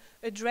to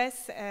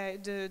address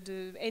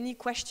any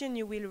question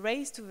you will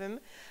raise to them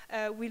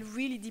will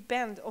really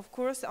depend, of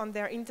course, on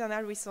their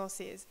internal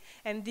resources.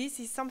 And this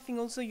is something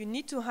also you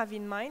need to have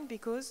in mind,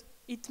 because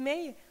it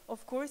may,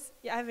 of course,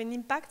 have an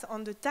impact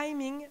on the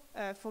timing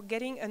for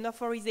getting an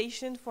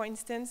authorization, for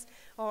instance,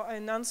 or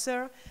an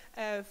answer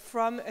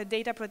from a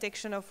data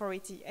protection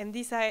authority. And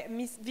this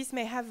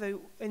may have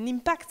an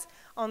impact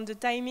on the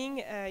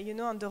timing, you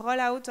know, on the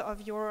rollout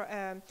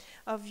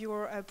of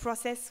your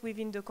process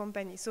within the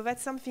company. So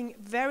that's something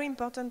very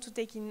important to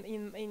take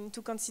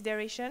into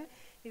consideration,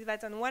 is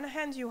that on one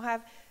hand you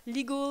have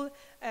legal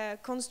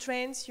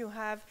constraints, you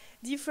have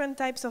different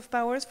types of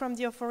powers from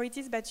the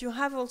authorities, but you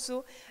have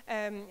also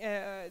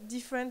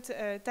different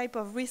type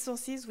of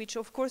resources, which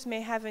of course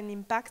may have an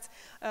impact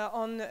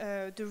on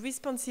the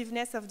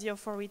responsiveness of the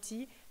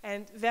authority,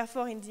 and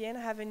therefore in the end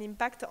have an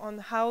impact on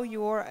how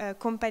your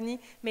company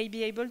may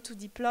be able to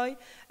deploy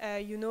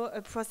you know,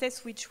 a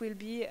process which will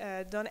be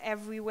done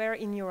everywhere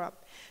in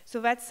Europe. So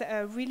that's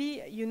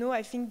really, you know,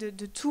 I think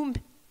the two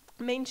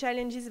main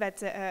challenges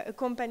that a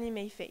company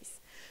may face.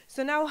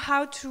 So now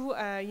how to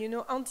you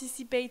know,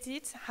 anticipate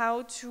it,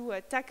 how to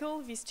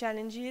tackle these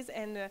challenges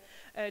and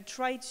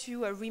try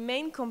to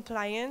remain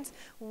compliant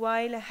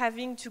while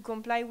having to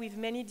comply with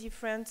many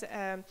different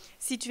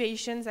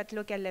situations at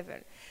local level.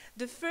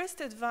 The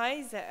first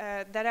advice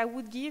that I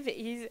would give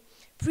is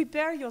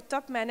prepare your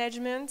top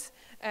management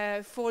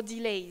for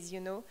delays,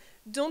 you know.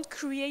 Don't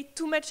create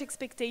too much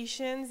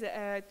expectations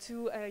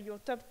to your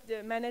top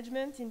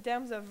management in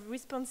terms of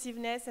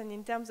responsiveness and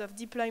in terms of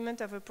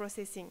deployment of a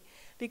processing.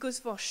 Because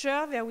for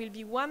sure there will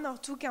be 1 or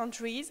 2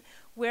 countries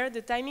where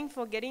the timing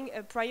for getting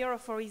a prior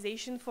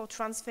authorization for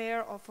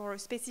transfer or for a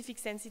specific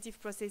sensitive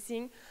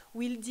processing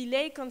will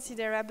delay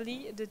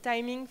considerably the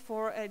timing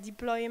for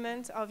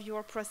deployment of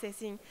your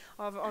processing,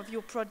 of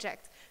your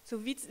project. So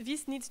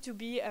this needs to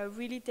be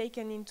really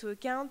taken into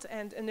account,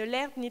 and an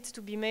alert needs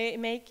to be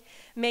made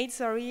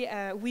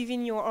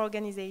within your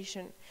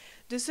organization.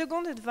 The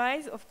second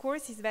advice, of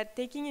course, is that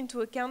taking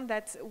into account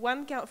that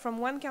from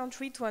one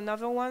country to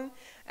another one,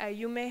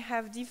 you may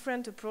have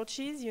different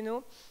approaches, you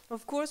know.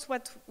 Of course,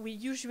 what we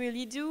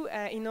usually do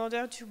in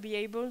order to be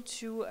able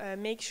to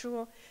make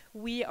sure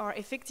we are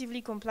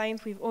effectively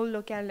compliant with all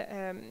local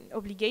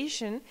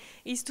obligation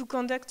is to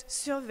conduct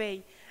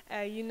survey.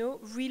 You know,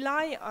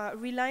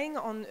 relying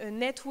on a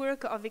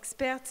network of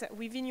experts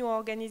within your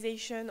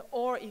organization,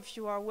 or if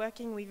you are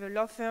working with a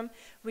law firm,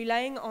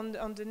 relying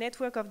on the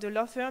network of the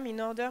law firm in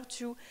order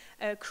to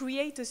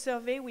create a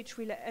survey which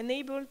will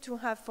enable to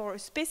have, for a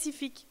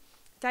specific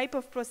type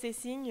of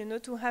processing, you know,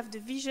 to have the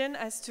vision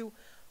as to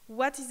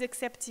what is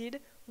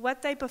accepted,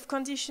 what type of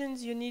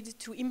conditions you need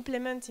to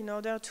implement in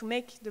order to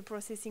make the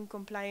processing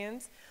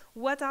compliant,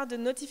 what are the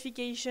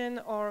notification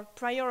or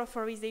prior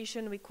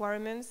authorization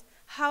requirements,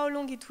 how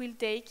long it will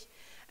take,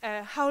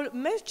 how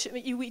much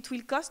it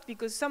will cost,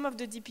 because some of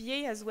the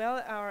DPA as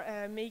well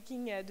are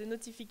making the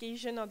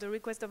notification or the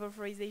request of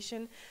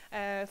authorization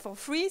for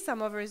free,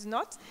 some others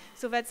not.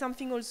 So that's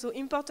something also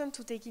important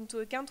to take into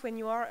account when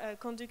you are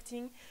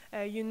conducting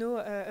you know,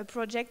 a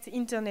project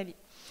internally.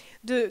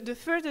 The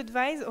third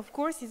advice, of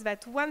course, is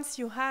that once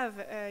you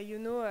have you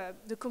know,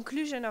 the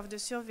conclusion of the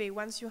survey,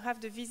 once you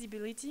have the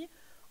visibility,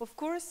 of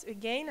course,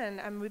 again,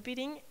 and I'm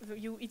repeating,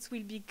 it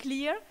will be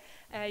clear,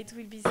 it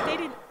will be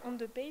stated on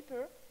the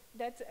paper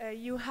that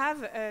you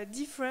have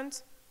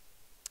different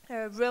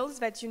rules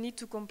that you need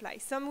to comply.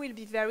 Some will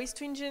be very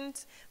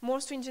stringent,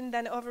 more stringent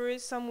than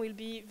others. Some will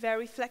be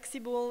very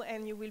flexible,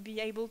 and you will be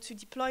able to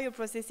deploy your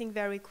processing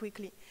very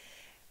quickly.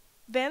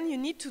 Then you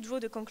need to draw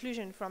the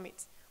conclusion from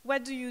it.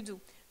 What do you do?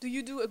 Do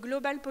you do a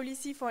global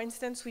policy, for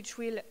instance, which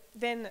will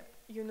then,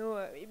 you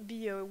know,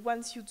 be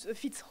one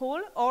fits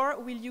all, or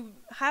will you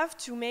have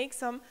to make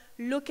some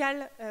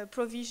local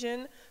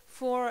provision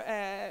for,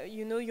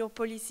 you know, your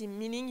policy?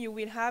 Meaning you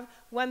will have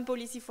one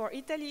policy for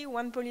Italy,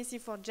 one policy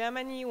for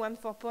Germany, one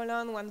for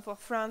Poland, one for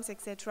France,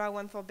 etc.,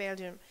 one for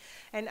Belgium.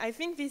 And I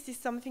think this is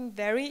something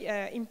very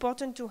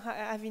important to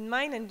have in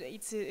mind, and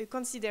it's a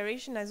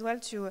consideration as well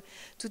to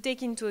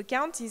take into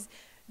account. Is,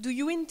 do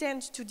you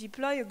intend to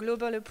deploy a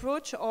global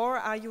approach, or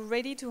are you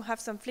ready to have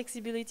some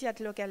flexibility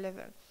at local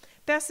level?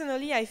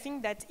 Personally, I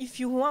think that if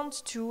you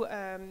want to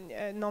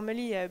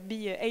normally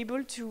be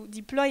able to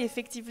deploy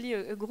effectively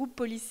a group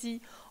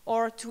policy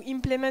or to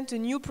implement a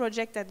new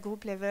project at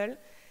group level,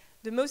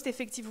 the most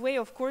effective way,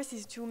 of course,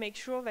 is to make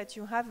sure that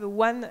you have a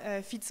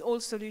one-fits-all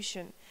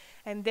solution.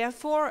 And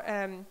therefore,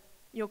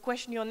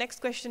 your next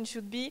question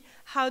should be,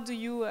 how do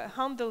you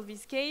handle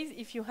this case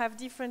if you have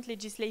different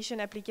legislation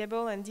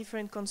applicable and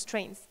different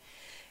constraints?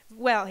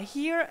 Well,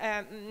 here,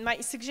 my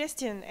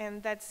suggestion,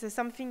 and that's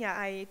something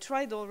I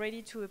tried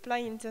already to apply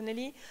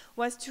internally,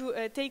 was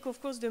to take,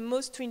 of course, the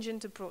most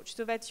stringent approach,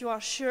 so that you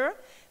are sure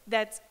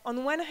that,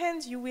 on one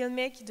hand, you will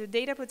make the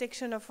data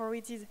protection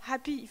authorities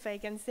happy, if I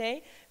can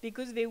say,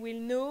 because they will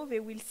know, they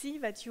will see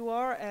that you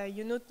are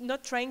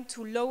not trying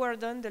to lower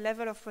down the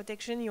level of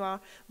protection you are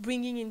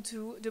bringing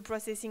into the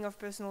processing of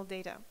personal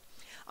data.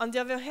 On the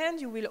other hand,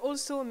 you will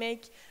also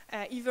make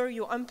either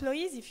your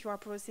employees, if you are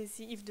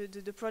processing, if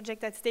the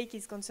project at stake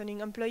is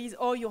concerning employees,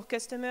 or your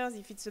customers,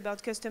 if it's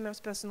about customers'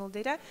 personal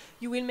data,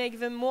 you will make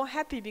them more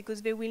happy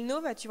because they will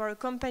know that you are a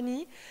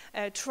company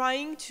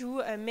trying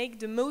to make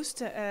the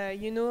most, of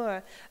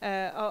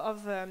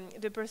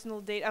the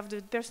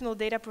personal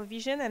data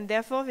provision, and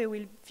therefore they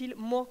will feel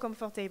more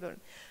comfortable.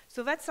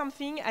 So that's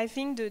something I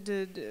think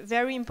the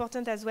very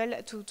important as well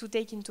to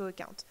take into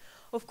account.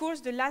 Of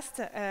course, the last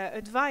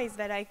advice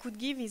that I could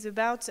give is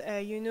about,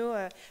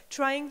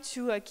 trying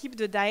to keep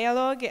the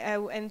dialogue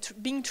and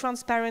being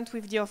transparent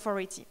with the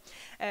authority.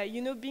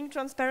 Being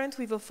transparent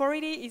with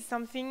authority is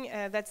something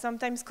that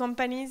sometimes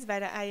companies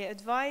that I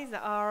advise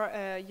are,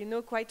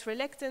 quite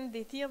reluctant.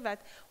 They fear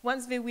that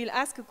once they will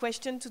ask a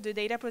question to the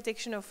data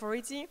protection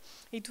authority,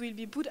 it will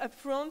be put up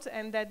front,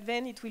 and that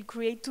then it will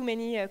create too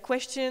many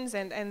questions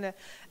and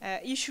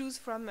issues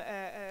from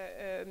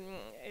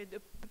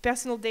the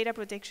personal data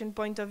protection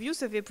point of view,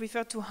 so they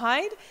prefer to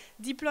hide,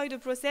 deploy the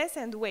process,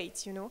 and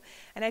wait,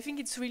 And I think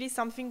it's really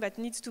something that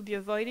needs to be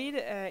avoided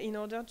in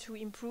order to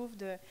improve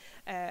the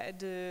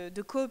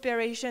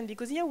cooperation,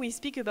 because here we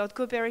speak about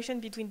cooperation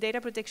between data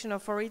protection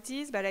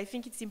authorities, but I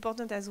think it's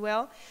important as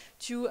well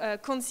to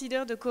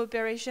consider the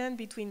cooperation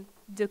between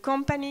the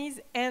companies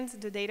and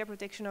the data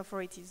protection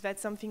authorities.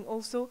 That's something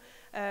also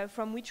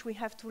from which we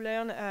have to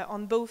learn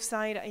on both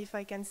sides, if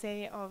I can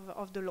say,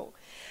 of the law.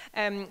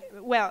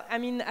 Well, I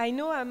mean, I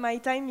know my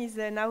time is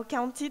now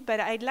counted, but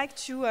I'd like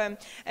to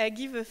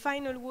give a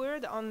final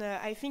word on,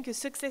 I think, a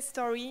success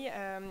story,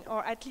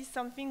 or at least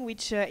something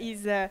which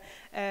is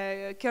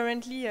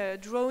currently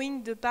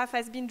drawing the path,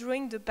 has been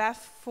drawing the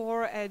path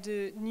for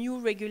the new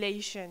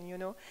regulation,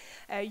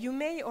 You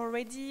may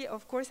already,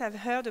 of course, have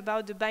heard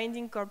about the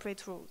binding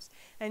corporate rules.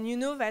 And you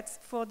know that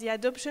for the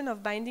adoption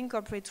of binding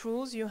corporate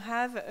rules, you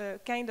have a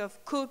kind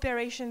of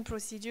cooperation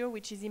procedure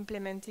which is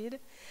implemented.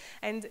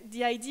 And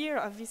the idea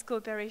of this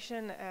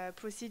cooperation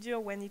procedure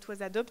when it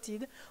was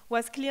adopted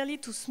was clearly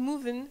to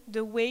smoothen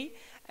the way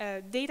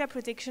data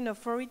protection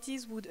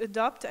authorities would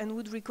adopt and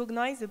would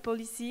recognize the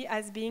policy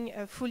as being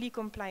fully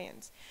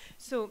compliant.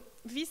 So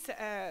this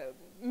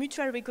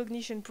mutual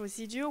recognition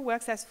procedure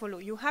works as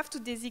follows. You have to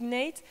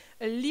designate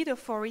a lead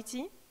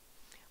authority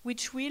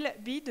which will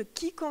be the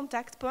key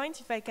contact point,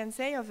 if I can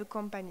say, of a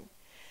company.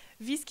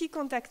 This key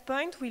contact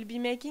point will be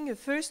making a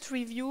first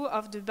review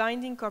of the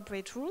binding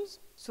corporate rules.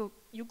 So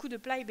you could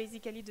apply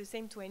basically the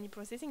same to any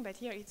processing, but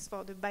here it's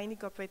for the binding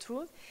corporate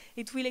rules.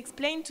 It will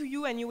explain to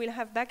you, and you will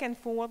have back and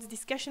forwards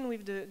discussion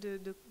with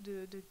the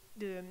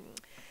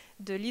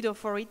lead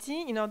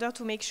authority in order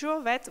to make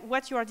sure that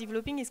what you are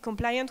developing is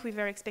compliant with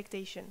their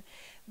expectation.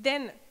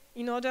 Then,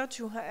 in order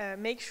to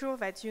make sure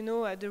that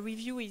the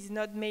review is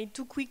not made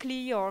too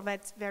quickly or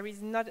that there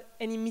is not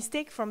any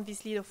mistake from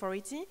this lead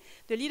authority,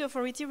 the lead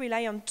authority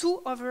rely on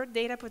two other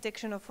data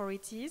protection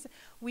authorities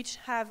which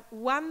have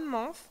 1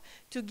 month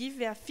to give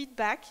their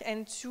feedback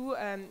and to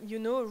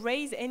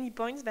raise any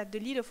points that the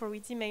lead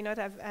authority may not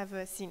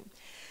have seen.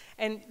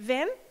 And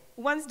then,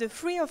 once the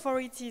 3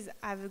 authorities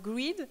have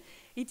agreed,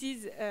 it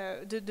is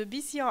the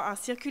BCR are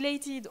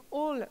circulated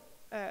all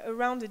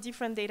around the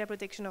different data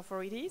protection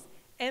authorities,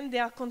 and they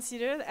are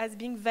considered as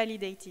being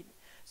validated.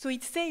 So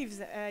it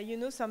saves,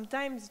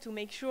 sometimes to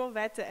make sure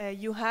that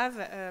you have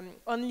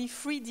only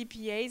 3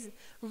 DPAs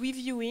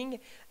reviewing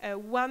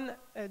one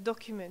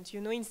document,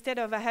 instead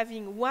of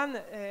having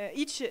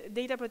each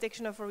data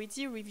protection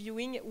authority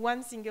reviewing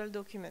one single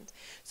document.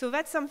 So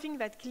that's something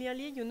that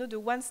clearly, the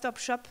one-stop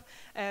shop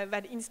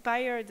that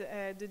inspired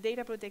the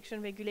data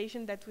protection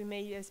regulation that we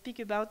may speak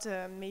about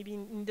maybe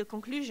in the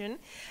conclusion.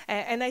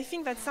 And I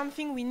think that's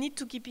something we need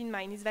to keep in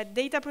mind, is that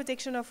data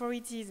protection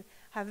authorities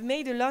have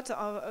made a lot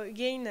of,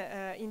 again,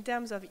 in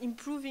terms of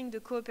improving the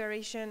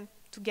cooperation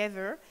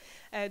together.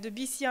 The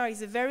BCR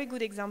is a very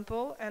good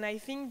example, and I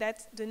think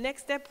that the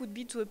next step would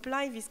be to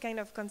apply this kind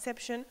of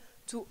conception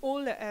to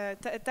all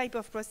type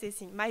of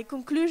processing. My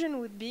conclusion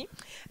would be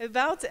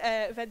about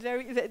that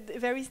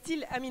there is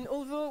still, I mean,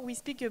 although we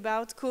speak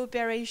about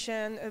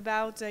cooperation,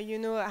 about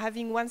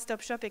having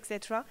one-stop shop,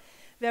 etc.,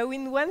 there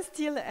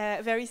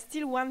is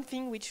still one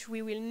thing which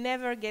we will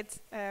never get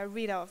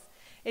rid of.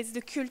 It's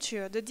the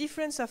culture, the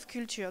difference of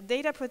culture.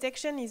 Data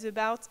protection is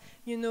about,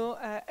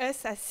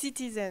 us as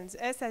citizens,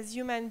 us as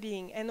human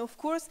beings. And of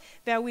course,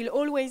 there will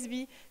always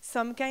be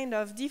some kind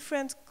of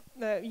different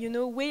you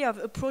know, way of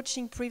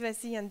approaching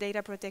privacy and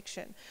data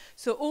protection.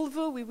 So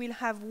although we will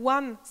have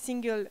one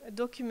single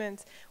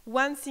document,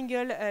 one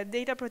single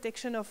data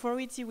protection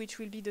authority, which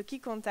will be the key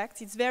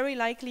contact, it's very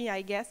likely,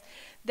 I guess,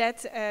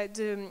 that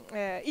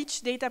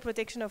each data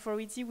protection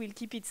authority will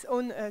keep its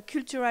own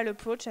cultural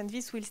approach, and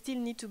this will still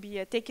need to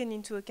be taken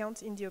into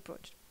account in the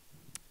approach.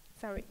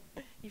 Sorry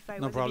if I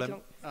was a bit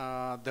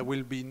long. There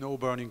will be no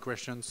burning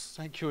questions.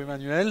 Thank you,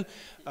 Emmanuelle.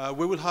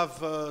 We will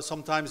have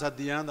sometimes at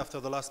the end,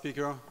 after the last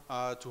speaker,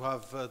 to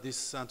have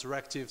this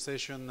interactive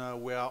session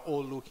we are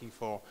all looking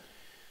for.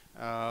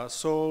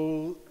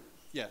 So,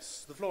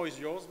 yes, the floor is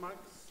yours, Max.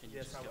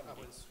 Yes, I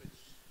will switch.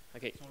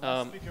 Okay. So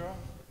last speaker,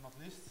 but not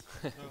least,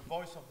 the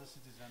voice of the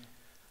citizen.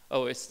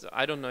 Oh,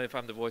 I don't know if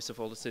I'm the voice of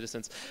all the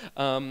citizens.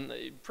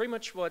 Pretty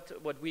much what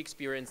we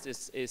experienced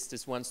is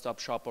this one-stop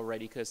shop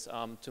already, because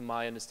to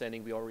my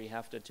understanding, we already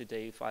have that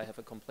today. If I have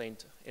a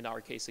complaint, in our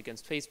case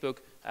against Facebook,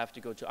 I have to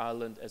go to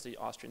Ireland as an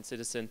Austrian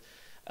citizen.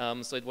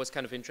 So it was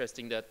kind of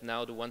interesting that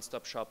now the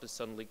one-stop shop is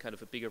suddenly kind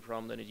of a bigger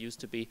problem than it used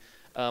to be.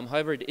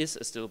 However, it is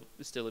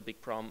still a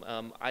big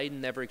problem. I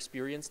never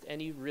experienced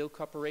any real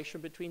cooperation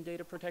between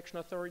data protection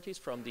authorities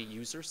from the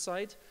user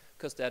side,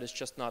 because that is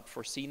just not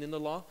foreseen in the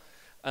law.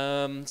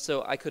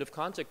 So I could have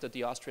contacted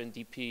the Austrian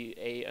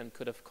DPA and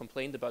could have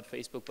complained about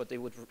Facebook, but they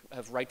would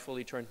have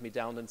rightfully turned me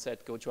down and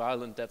said, go to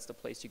Ireland, that's the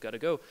place you got to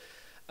go.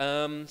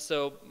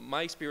 So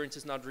my experience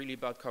is not really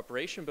about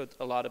cooperation, but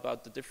a lot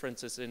about the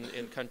differences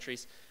in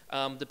countries.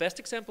 The best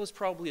example is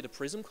probably the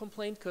PRISM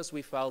complaint, because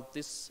we filed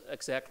this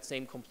exact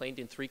same complaint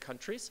in 3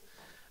 countries.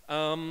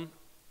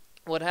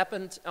 What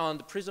happened on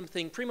the PRISM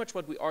thing, pretty much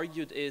what we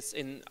argued is,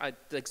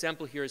 the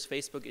example here is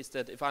Facebook, is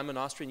that if I'm an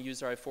Austrian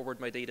user, I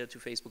forward my data to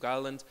Facebook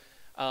Ireland.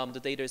 The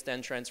data is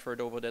then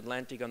transferred over the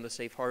Atlantic on the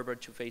safe harbor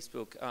to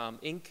Facebook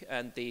Inc.,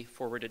 and they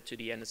forward it to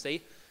the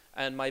NSA.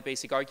 And my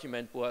basic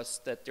argument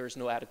was that there's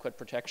no adequate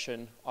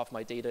protection of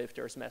my data if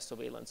there's mass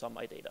surveillance on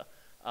my data.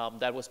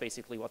 That was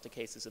basically what the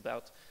case is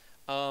about.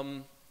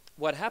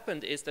 What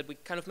happened is that we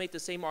kind of made the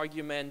same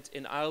argument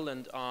in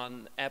Ireland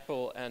on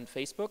Apple and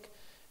Facebook.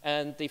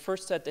 And they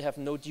first said they have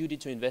no duty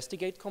to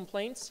investigate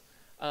complaints.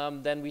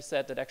 Then we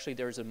said that actually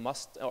there's a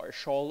must or a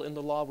shall in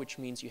the law, which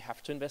means you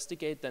have to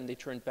investigate. Then they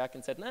turned back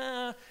and said,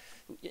 nah,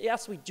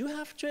 yes, we do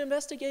have to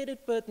investigate it,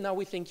 but now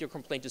we think your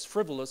complaint is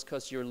frivolous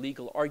because your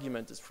legal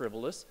argument is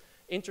frivolous.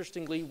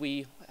 Interestingly,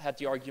 we had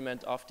the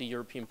argument of the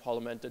European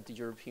Parliament and the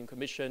European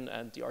Commission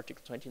and the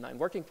Article 29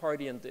 Working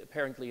Party, and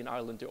apparently in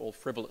Ireland they're all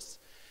frivolous,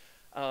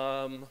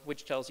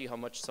 which tells you how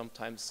much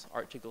sometimes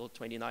Article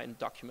 29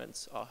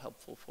 documents are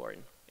helpful for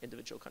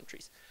individual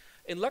countries.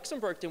 In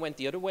Luxembourg, they went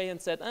the other way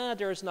and said,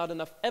 there is not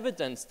enough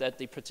evidence that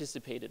they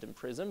participated in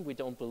PRISM. We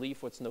don't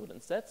believe what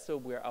Snowden said, so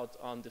we're out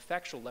on the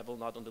factual level,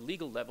 not on the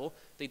legal level.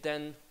 They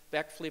then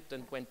backflipped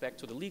and went back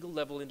to the legal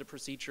level in the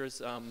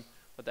procedures,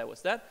 but that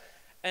was that.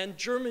 And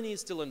Germany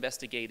is still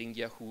investigating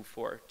Yahoo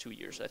for 2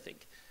 years, I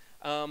think.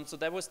 So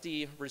that was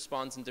the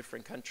response in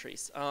different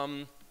countries.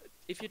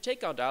 If you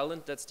take out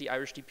Ireland, that's the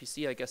Irish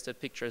DPC. I guess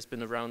that picture has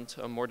been around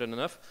more than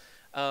enough.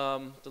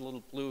 The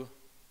little blue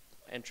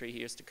entry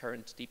here is the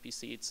current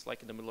DPC. It's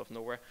like in the middle of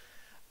nowhere.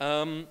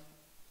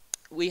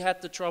 We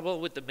had the trouble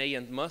with the may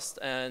and must,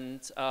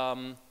 and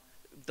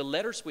the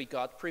letters we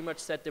got pretty much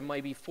said there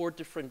might be 4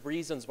 different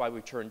reasons why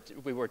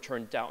we were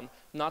turned down,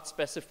 not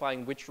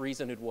specifying which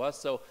reason it was.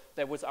 So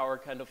that was our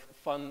kind of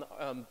fun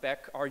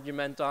back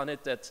argument on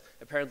it, that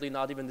apparently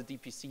not even the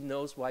DPC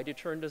knows why they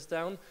turned us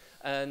down.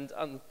 And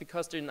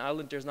because in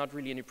Ireland there's not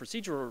really any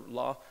procedural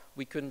law,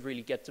 we couldn't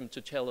really get them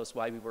to tell us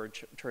why we were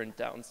turned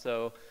down.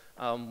 So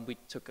we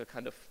took a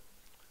kind of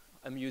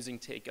amusing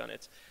take on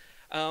it.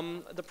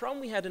 The problem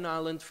we had in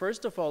Ireland,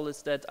 first of all,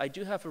 is that I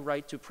do have a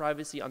right to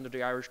privacy under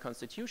the Irish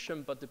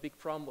Constitution, but the big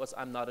problem was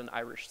I'm not an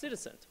Irish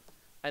citizen.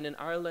 And in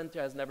Ireland,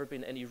 there has never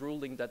been any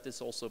ruling that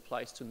this also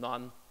applies to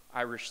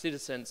non-Irish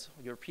citizens,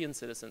 European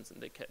citizens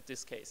in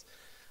this case.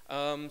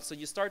 So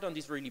you start on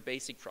these really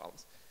basic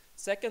problems.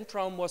 Second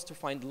problem was to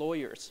find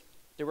lawyers.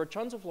 There were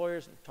tons of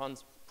lawyers,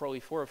 tons,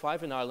 probably 4 or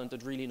 5 in Ireland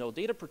that really know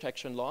data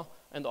protection law,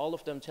 and all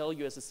of them tell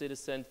you as a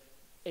citizen,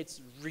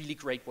 it's really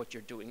great what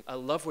you're doing. I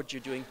love what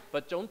you're doing,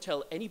 but don't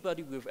tell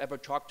anybody we've ever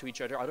talked to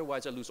each other,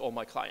 otherwise I lose all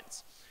my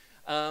clients.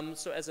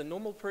 So as a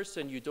normal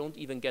person, you don't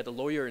even get a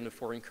lawyer in a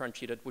foreign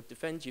country that would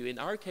defend you. In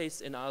our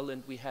case, in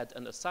Ireland, we had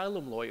an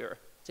asylum lawyer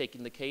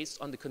taking the case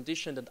on the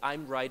condition that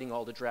I'm writing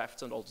all the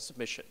drafts and all the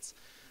submissions.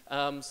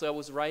 So I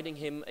was writing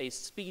him a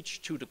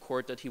speech to the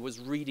court that he was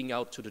reading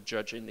out to the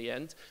judge in the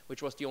end,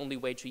 which was the only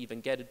way to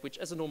even get it, which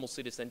as a normal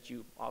citizen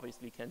you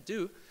obviously can't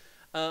do.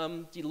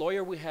 The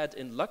lawyer we had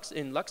in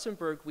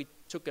Luxembourg, we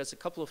took us a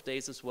couple of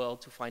days as well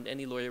to find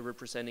any lawyer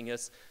representing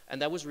us,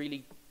 and that was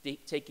really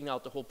taking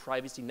out the whole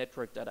privacy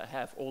network that I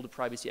have, all the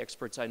privacy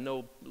experts I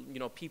know,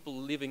 people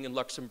living in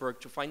Luxembourg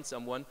to find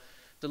someone.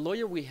 The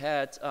lawyer we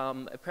had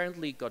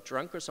apparently got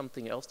drunk or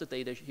something else the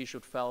day that he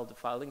should file the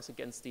filings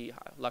against the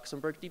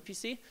Luxembourg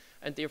DPC,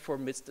 and therefore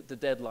missed the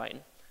deadline.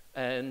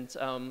 And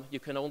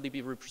you can only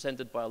be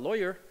represented by a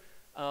lawyer,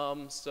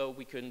 so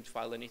we couldn't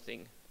file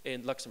anything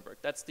in Luxembourg.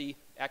 That's the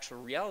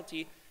actual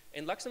reality.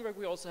 In Luxembourg,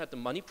 we also had the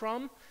money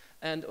prom,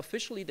 and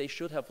officially they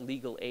should have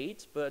legal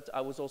aid, but I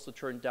was also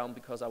turned down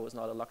because I was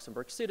not a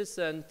Luxembourg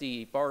citizen.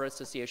 The Bar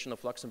Association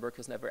of Luxembourg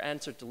has never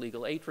answered the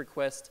legal aid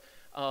request.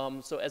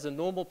 So as a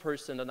normal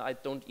person, and I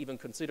don't even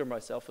consider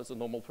myself as a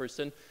normal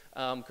person,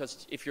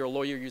 because if you're a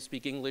lawyer, you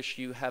speak English,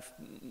 you have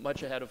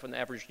much ahead of an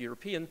average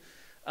European,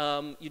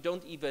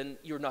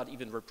 you're not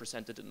even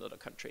represented in another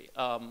country,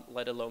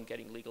 let alone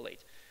getting legal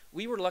aid.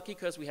 We were lucky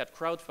because we had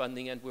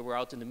crowdfunding and we were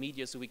out in the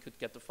media so we could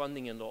get the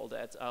funding and all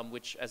that,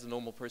 which as a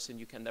normal person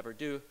you can never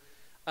do.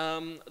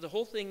 The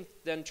whole thing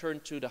then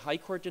turned to the High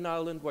Court in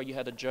Ireland, where you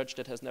had a judge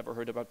that has never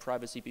heard about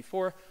privacy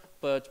before,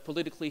 but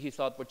politically he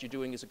thought what you're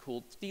doing is a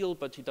cool deal,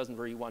 but he doesn't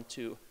really want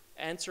to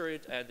answer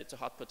it, and it's a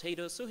hot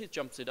potato, so he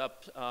jumps it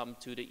up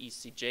to the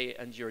ECJ,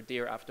 and you're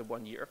there after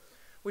 1 year,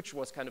 which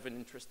was kind of an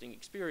interesting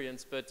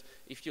experience. But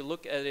if you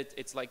look at it,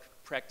 it's like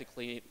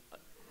practically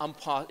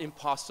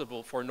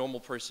impossible for a normal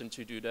person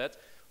to do that.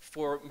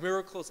 For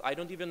miracles, I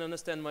don't even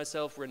understand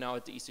myself. We're now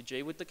at the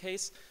ECJ with the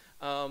case,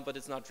 but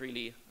it's not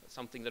really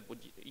something that would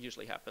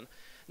usually happen.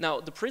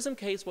 Now, the PRISM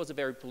case was a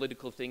very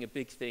political thing, a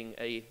big thing,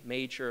 a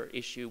major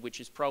issue,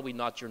 which is probably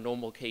not your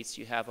normal case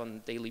you have on a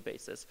daily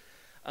basis.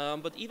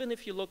 But even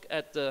if you look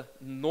at the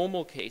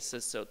normal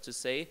cases, so to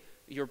say,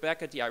 you're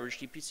back at the Irish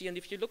DPC, and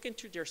if you look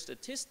into their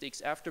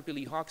statistics after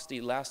Billy Hawkes, the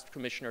last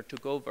commissioner,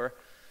 took over,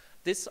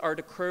 these are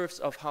the curves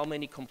of how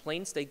many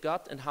complaints they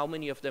got and how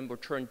many of them were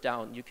turned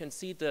down. You can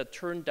see the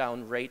turn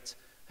down rate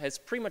is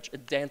pretty much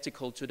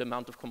identical to the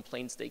amount of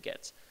complaints they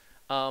get.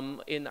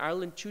 In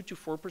Ireland, 2 to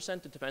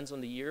 4%, it depends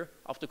on the year,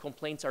 of the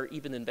complaints are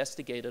even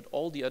investigated.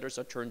 All the others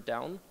are turned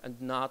down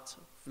and not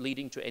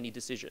leading to any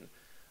decision.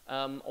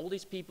 All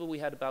these people, we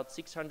had about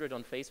 600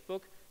 on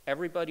Facebook.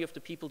 Everybody of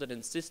the people that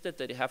insisted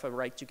that they have a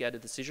right to get a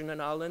decision in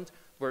Ireland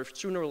were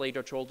sooner or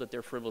later told that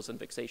they're frivolous and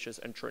vexatious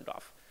and turned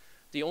off.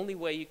 The only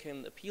way you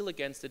can appeal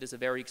against it is a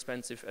very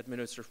expensive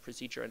administrative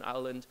procedure in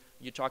Ireland.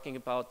 You're talking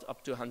about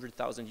up to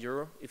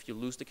 €100,000 if you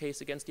lose the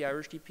case against the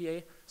Irish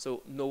DPA.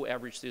 So no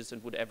average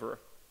citizen would ever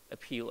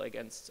appeal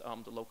against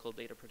the local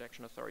data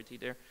protection authority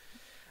there.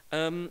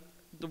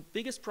 The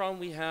biggest problem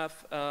we have,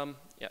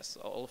 yes,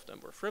 all of them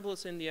were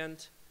frivolous in the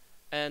end.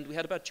 And we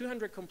had about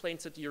 200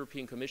 complaints at the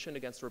European Commission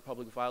against the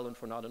Republic of Ireland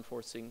for not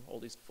enforcing all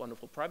these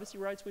wonderful privacy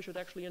rights we should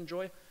actually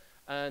enjoy.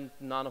 And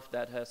none of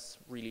that has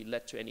really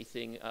led to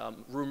anything.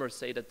 Rumors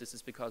say that this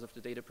is because of the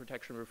data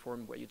protection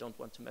reform, where you don't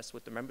want to mess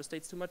with the member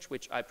states too much,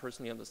 which I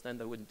personally understand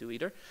I wouldn't do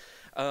either.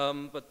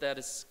 But that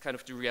is kind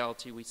of the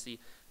reality we see.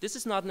 This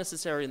is not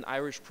necessarily an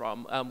Irish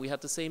problem. We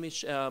had the same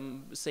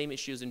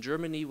issues in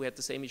Germany. We had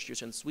the same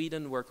issues in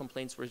Sweden, where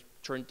complaints were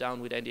turned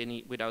down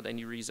without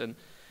any reason.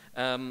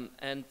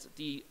 And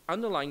the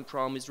underlying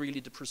problem is really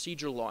the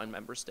procedural law in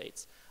member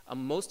states.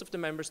 Most of the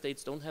member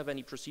states don't have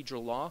any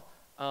procedural law.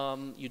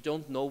 You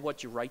don't know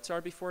what your rights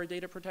are before a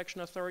data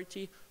protection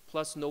authority,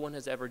 plus no one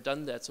has ever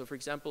done that. So for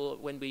example,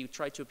 when we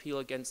try to appeal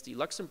against the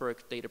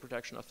Luxembourg Data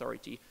Protection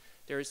Authority,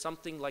 there is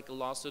something like a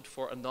lawsuit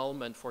for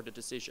annulment for the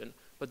decision,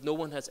 but no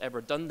one has ever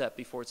done that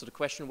before. So the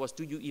question was,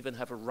 do you even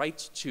have a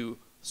right to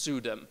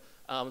sue them?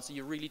 So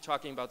you're really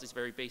talking about these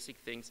very basic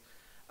things.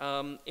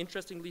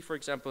 Interestingly, for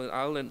example, in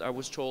Ireland, I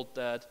was told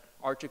that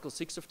Article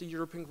 6 of the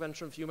European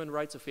Convention of Human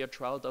Rights, a fair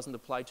trial, doesn't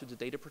apply to the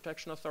Data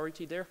Protection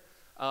Authority there.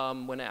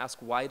 When I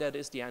asked why that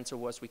is, the answer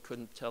was we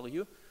couldn't tell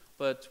you.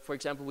 But for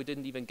example, we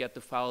didn't even get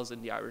the files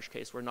in the Irish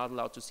case. We're not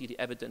allowed to see the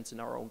evidence in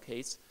our own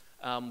case,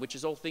 which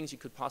is all things you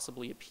could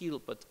possibly appeal,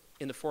 but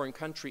in a foreign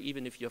country,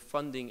 even if you have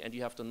funding and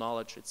you have the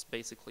knowledge, it's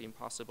basically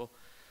impossible.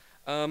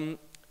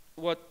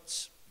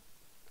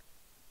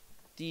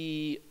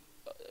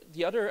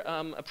 The other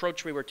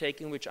approach we were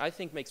taking, which I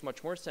think makes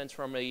much more sense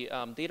from a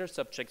data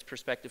subject's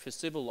perspective, is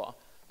civil law.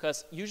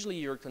 Because usually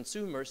you're a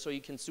consumer, so you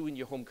can sue in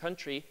your home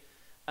country.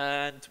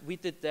 And we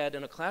did that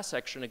in a class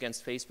action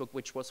against Facebook,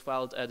 which was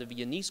filed at a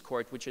Viennese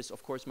court, which is,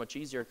 of course, much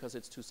easier because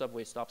it's 2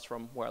 subway stops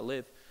from where I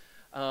live.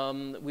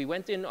 We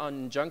went in on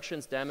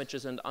injunctions,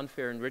 damages, and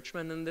unfair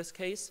enrichment in this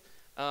case.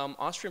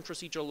 Austrian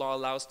procedural law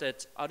allows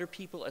that other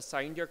people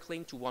assign their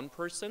claim to one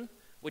person,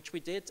 which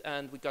we did,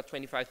 and we got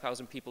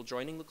 25,000 people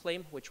joining the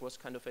claim, which was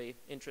kind of an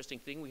interesting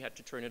thing. We had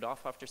to turn it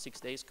off after 6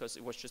 days because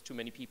it was just too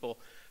many people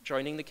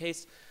joining the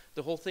case.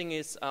 The whole thing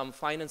is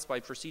financed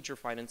by Procedure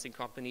Financing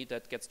Company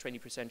that gets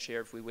 20%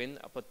 share if we win,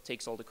 but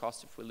takes all the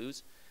costs if we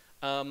lose.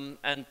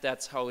 And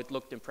that's how it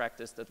looked in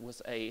practice. That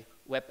was a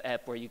web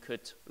app where you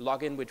could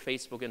log in with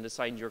Facebook and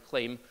assign your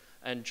claim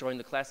and join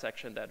the class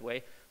action that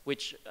way,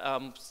 which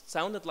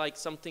sounded like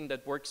something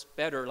that works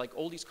better, like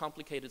all these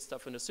complicated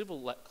stuff in a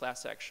civil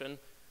class action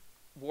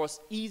was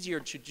easier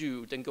to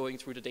do than going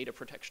through the data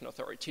protection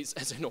authorities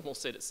as a normal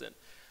citizen.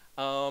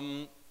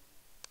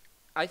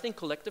 I think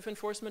collective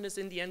enforcement is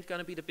in the end going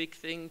to be the big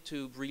thing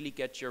to really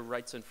get your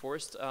rights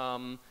enforced.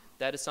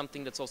 That is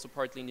something that's also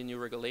partly in the new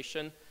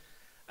regulation.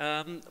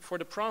 For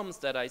the problems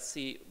that I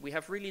see, we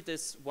have really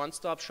this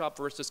one-stop shop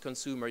versus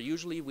consumer.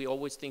 Usually we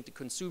always think the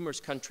consumer's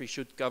country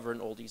should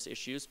govern all these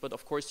issues, but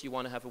of course you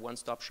want to have a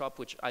one-stop shop,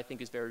 which I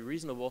think is very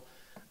reasonable.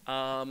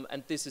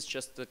 And this is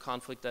just the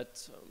conflict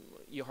that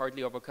you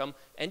hardly overcome.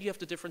 And you have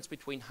the difference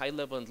between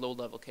high-level and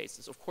low-level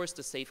cases. Of course,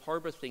 the safe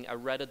harbor thing,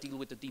 I'd rather deal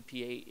with the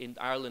DPA in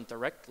Ireland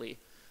directly,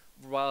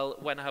 while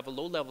when I have a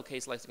low-level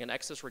case like an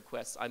access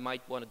request, I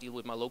might want to deal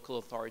with my local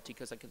authority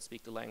because I can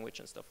speak the language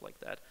and stuff like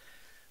that.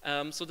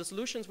 So the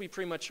solutions we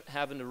pretty much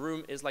have in the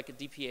room is like a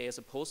DPA as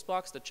a post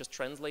box that just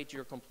translates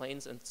your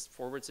complaints and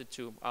forwards it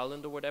to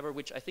Ireland or whatever,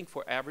 which I think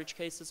for average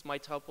cases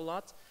might help a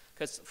lot.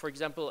 Because, for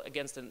example,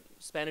 against a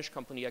Spanish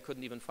company, I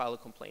couldn't even file a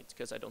complaint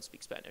because I don't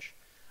speak Spanish.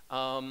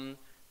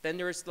 Then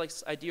there is like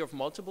this idea of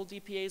multiple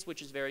DPAs,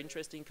 which is very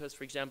interesting because,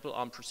 for example,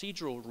 on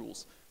procedural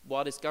rules,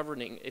 what is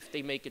governing? If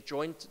they make a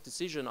joint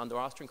decision under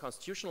Austrian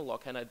constitutional law,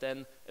 can I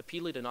then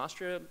appeal it in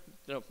Austria?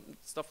 You know,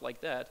 stuff like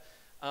that,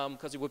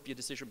 because it would be a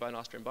decision by an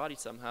Austrian body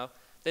somehow.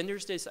 Then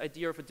there's this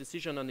idea of a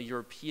decision on the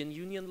European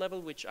Union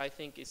level, which I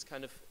think is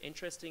kind of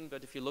interesting,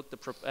 but if you look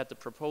at the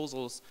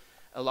proposals,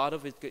 a lot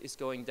of it is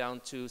going down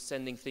to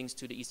sending things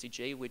to the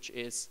ECJ, which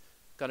is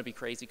going to be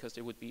crazy because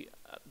there would be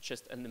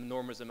just an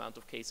enormous amount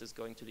of cases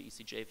going to the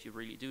ECJ if you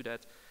really do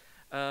that.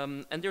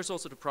 And there's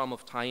also the problem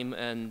of time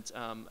and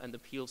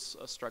appeals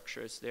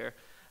structures there.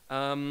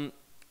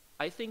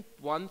 I think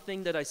one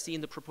thing that I see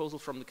in the proposal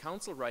from the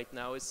council right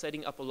now is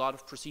setting up a lot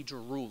of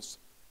procedural rules,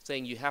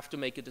 saying you have to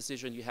make a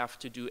decision, you have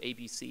to do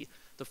ABC.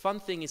 The fun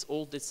thing is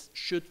all this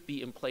should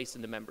be in place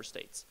in the member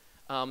states.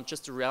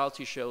 Just the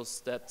reality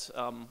shows that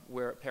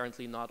we're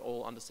apparently not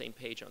all on the same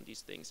page on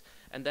these things.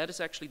 And that is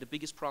actually the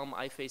biggest problem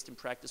I faced in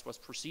practice was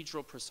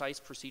precise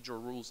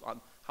procedural rules on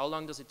how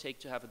long does it take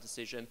to have a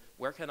decision,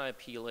 where can I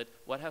appeal it,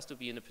 what has to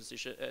be in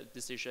a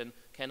decision,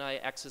 can I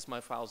access my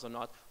files or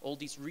not. All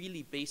these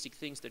really basic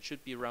things that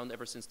should be around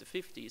ever since the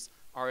 50s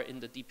are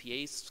in the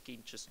DPA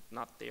scheme, just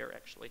not there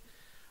actually.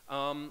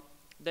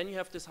 Then you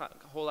have this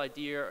whole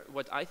idea,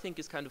 what I think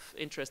is kind of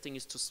interesting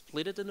is to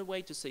split it in a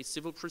way to say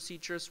civil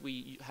procedures,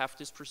 we have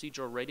this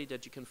procedure already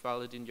that you can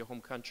file it in your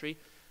home country,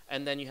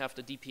 and then you have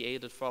the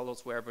DPA that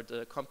follows wherever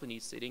the company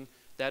is sitting.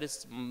 That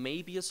is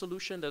maybe a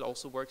solution that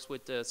also works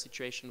with the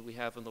situation we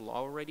have in the law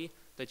already,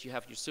 that you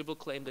have your civil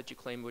claim that you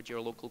claim with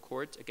your local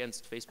court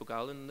against Facebook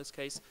Island in this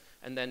case,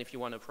 and then if you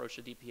want to approach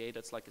the DPA,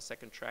 that's like a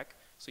second track,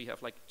 so you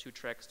have like 2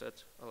 tracks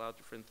that allow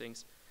different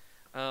things.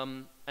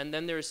 And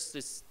then there's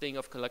this thing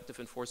of collective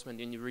enforcement,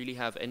 and you really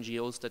have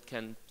NGOs that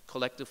can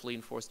collectively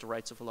enforce the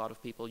rights of a lot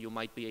of people. You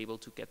might be able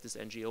to get these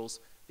NGOs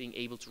being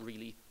able to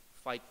really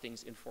fight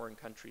things in foreign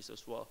countries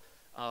as well.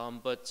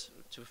 But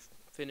to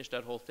finish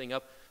that whole thing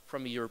up,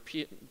 from a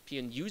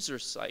European user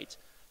side,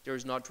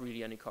 there's not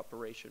really any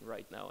cooperation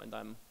right now, and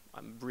I'm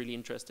really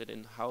interested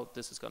in how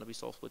this is going to be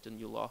solved with the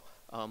new law,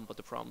 but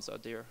the problems are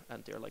there,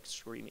 and they're like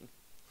screaming.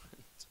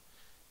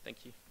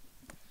 Thank you.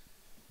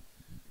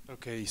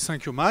 Okay,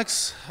 thank you,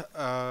 Max.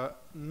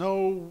 Now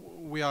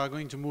we are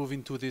going to move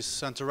into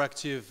this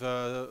interactive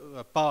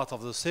part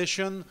of the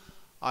session.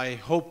 I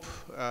hope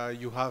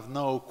you have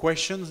no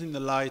questions in the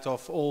light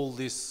of all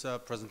this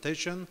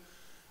presentation.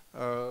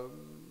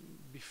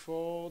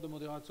 Before the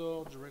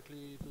moderator,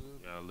 directly to the...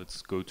 Yeah,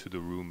 let's go to the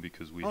room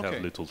because we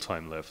have little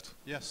time left.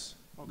 Yes,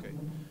 okay. Let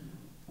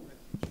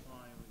me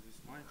try with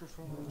this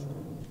microphone.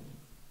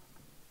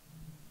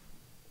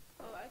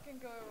 Oh, I can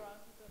go around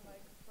with the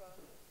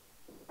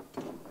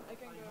microphone. I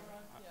can go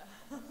around,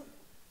 yeah.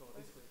 Go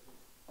this way,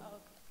 please. Oh,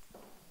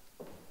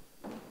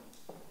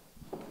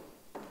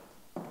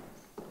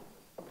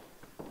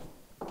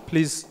 okay.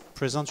 Please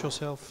present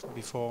yourself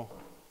before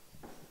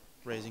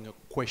raising a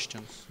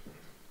question.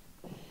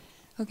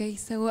 Okay,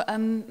 so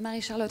I'm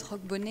Marie-Charlotte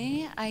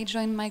Roquebonnet. I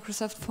joined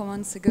Microsoft 4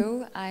 months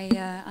ago.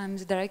 I'm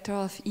the director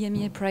of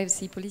EMEA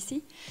Privacy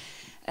Policy.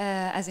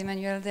 As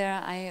Emmanuelle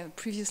there, I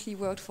previously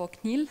worked for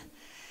CNIL.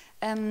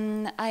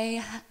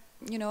 I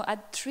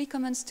had 3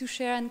 comments to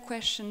share and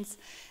questions,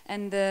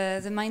 and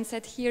the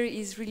mindset here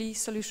is really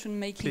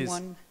solution-making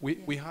one.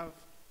 We have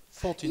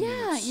 14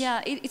 minutes.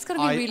 Yeah, it's going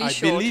to be really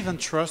short. I believe and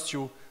trust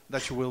you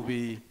that you will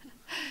be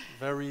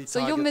very so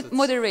targeted. You're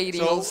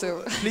moderating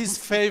also. Please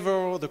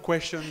favor the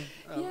question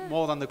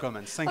more than the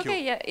comments. Thank you.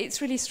 Okay, yeah,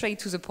 it's really straight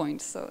to the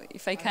point, so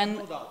if I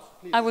can,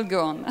 I will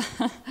go on.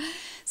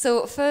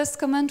 So first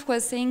comment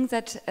was saying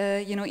that,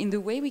 in the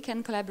way we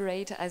can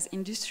collaborate as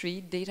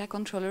industry, data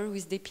controller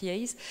with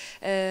DPAs,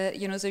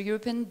 the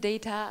European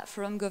Data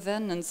Forum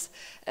Governance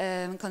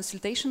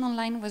consultation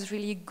online was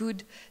really a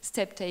good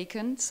step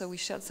taken. So we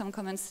shared some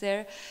comments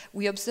there.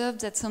 We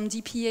observed that some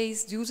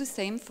DPAs do the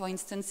same. For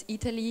instance,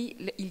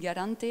 Italy, Il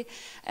Garante,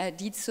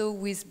 did so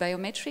with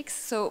biometrics.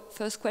 So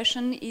first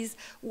question is,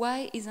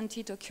 why isn't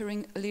it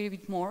occurring a little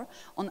bit more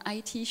on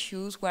IT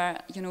issues where,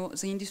 the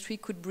industry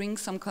could bring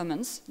some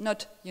comments,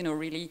 not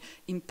really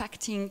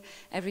impacting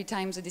every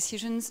time the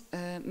decision's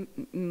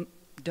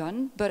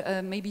done,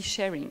 but maybe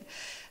sharing.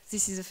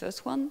 This is the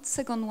first one.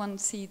 Second one,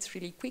 see, it's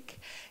really quick.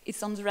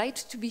 It's on the right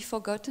to be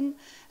forgotten.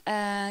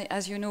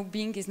 As you know,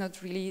 Bing is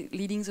not really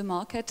leading the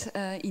market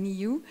in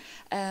EU,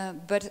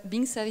 but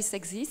Bing service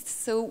exists,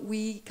 so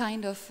we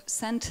kind of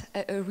sent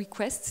a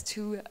request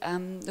to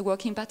the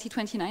Working Party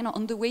 29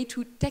 on the way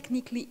to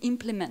technically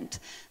implement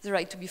the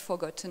right to be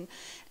forgotten.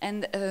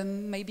 And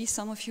maybe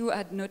some of you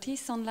had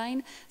noticed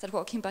online that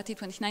Working Party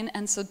 29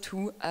 answered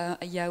to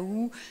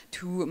Yahoo,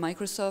 to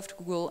Microsoft,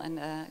 Google,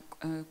 and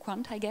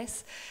Quant, I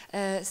guess,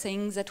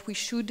 saying that we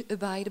should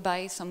abide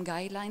by some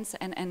guidelines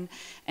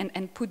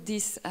and put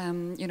this,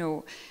 you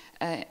know,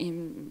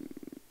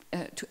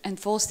 to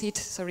enforce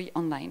it,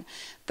 online.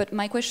 But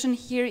my question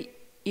here,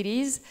 it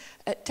is,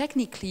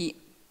 technically,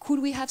 could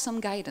we have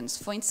some guidance?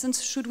 For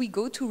instance, should we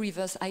go to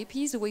reverse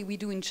IPs the way we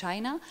do in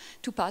China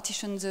to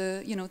partition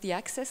the, you know, the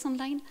access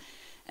online?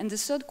 And the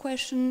third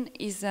question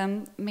is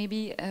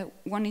maybe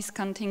one is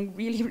counting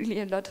really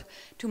a lot,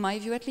 to my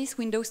view at least.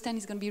 Windows 10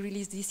 is going to be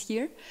released this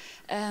year.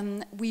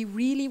 We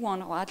really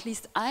want, or at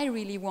least I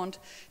really want,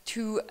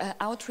 to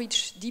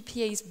outreach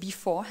DPAs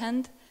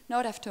beforehand,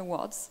 not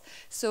afterwards.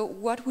 So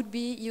what would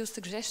be your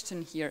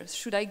suggestion here?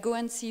 Should I go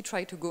and see,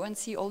 try to go and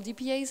see all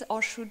DPAs,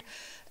 or should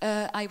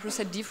I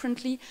proceed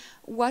differently?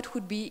 What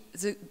would be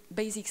the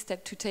basic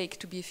step to take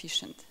to be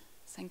efficient?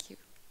 Thank you.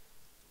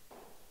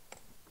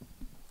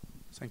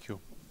 Thank you.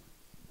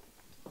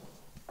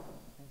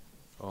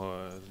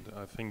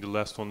 I think the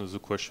last one is a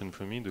question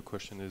for me. The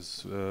question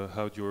is,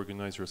 how do you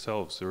organize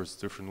yourselves? There's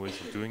different ways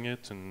of doing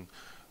it, and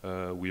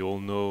we all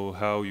know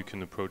how you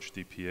can approach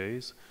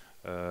DPAs.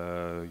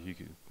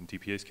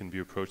 DPAs can be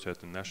approached at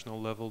the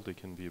national level, they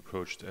can be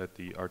approached at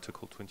the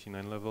Article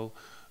 29 level.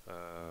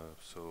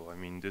 So, I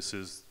mean,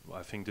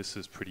 I think this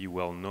is pretty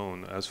well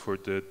known. As for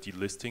the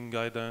delisting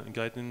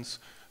guidance,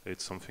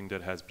 it's something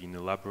that has been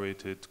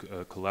elaborated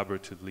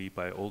collaboratively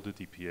by all the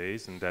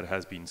DPAs, and that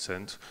has been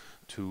sent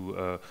to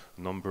a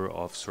number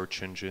of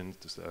search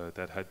engines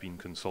that had been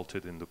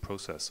consulted in the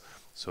process.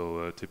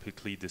 So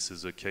typically this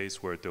is a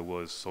case where there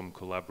was some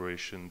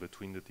collaboration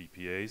between the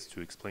DPAs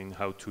to explain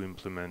how to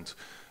implement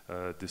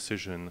a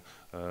decision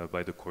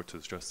by the Court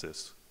of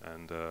Justice.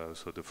 And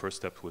so the first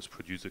step was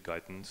produce the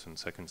guidance, and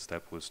second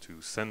step was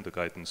to send the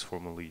guidance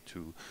formally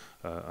to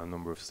a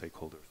number of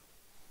stakeholders.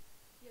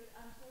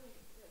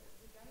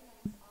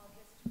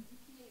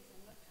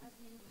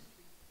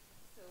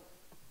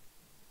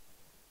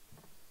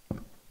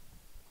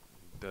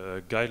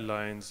 The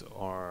guidelines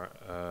are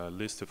a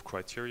list of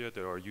criteria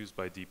that are used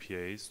by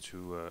DPAs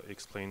to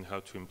explain how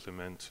to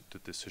implement the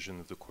decision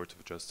of the Court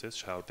of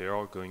Justice, how they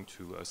are going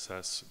to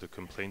assess the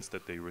complaints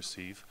that they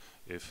receive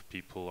if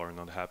people are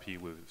not happy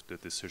with the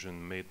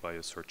decision made by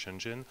a search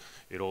engine.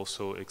 It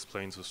also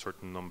explains a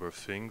certain number of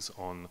things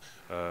on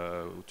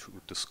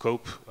the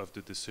scope of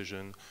the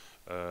decision,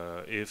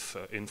 if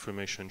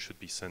information should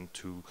be sent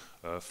to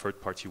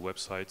third-party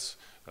websites,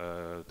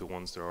 the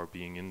ones that are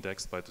being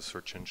indexed by the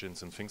search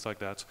engines and things like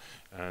that.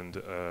 And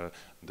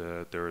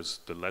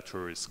the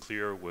letter is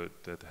clear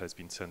that has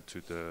been sent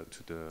to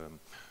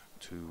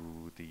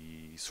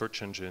the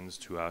search engines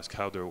to ask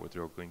how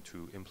they're going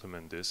to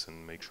implement this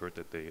and make sure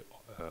that they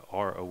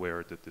are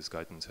aware that this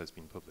guidance has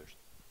been published.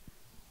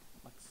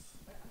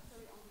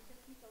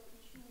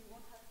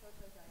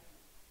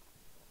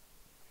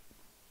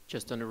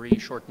 Just on a really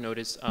short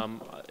notice,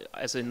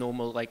 as a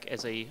normal, like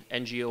as a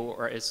NGO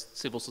or as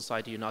civil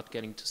society, you're not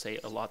getting to say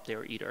a lot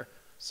there either.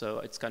 So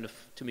it's kind of,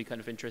 to me, kind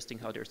of interesting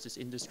how there's this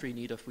industry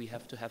need of we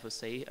have to have a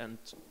say, and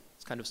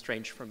it's kind of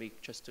strange for me,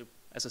 just to,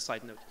 as a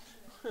side note.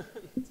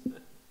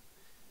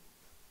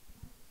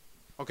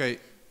 Okay,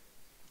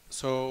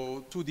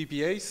 so two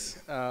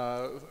DPAs.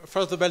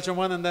 First the Belgian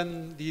one and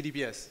then the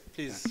EDPS,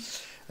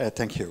 please.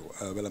 Thank you.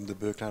 Willem de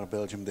Beukelaar,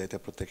 Belgium Data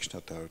Protection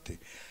Authority.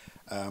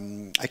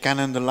 I can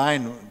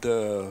underline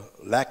the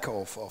lack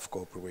of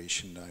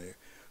cooperation. I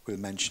will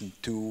mention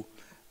two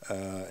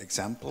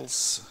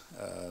examples.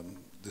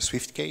 The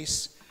SWIFT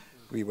case,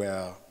 we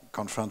were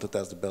confronted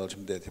as the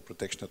Belgium Data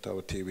Protection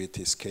Authority with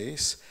this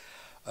case.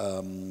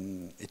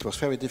 It was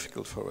very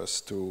difficult for us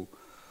to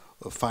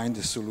find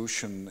a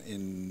solution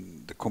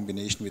in the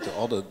combination with the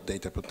other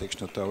data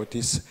protection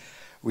authorities.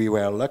 We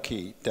were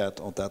lucky that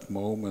at that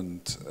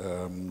moment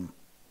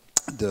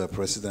the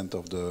president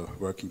of the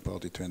Working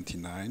Party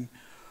 29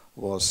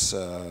 was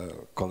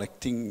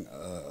collecting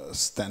a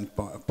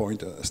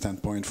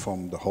standpoint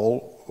from the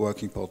whole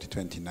Working Party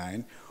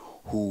 29,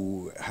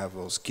 who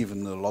was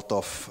given a lot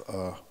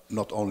of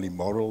not only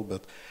moral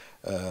but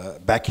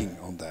backing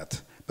on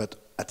that. But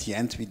at the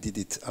end we did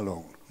it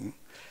alone.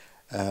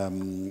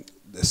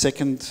 The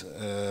second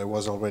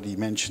was already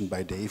mentioned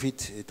by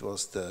David. It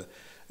was the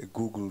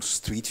Google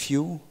Street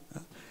View,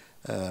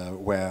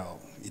 where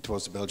it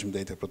was the Belgium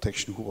Data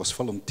Protection who was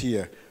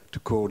volunteer to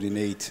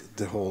coordinate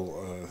the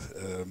whole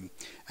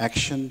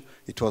action.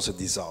 It was a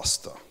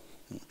disaster.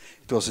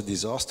 It was a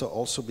disaster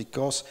also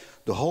because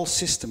the whole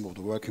system of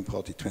the Working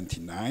Party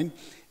 29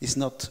 is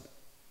not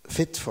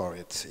fit for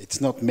it. It's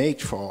not made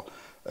for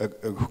a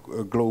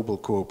global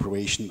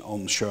cooperation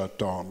on short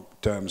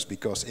terms,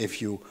 because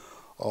if you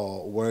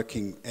are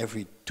working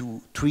every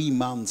 2-3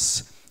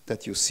 months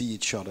that you see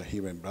each other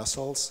here in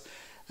Brussels,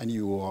 and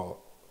you are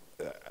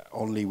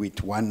only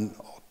with 1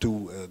 or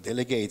 2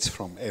 delegates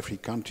from every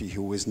country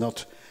who is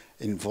not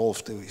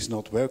involved, who is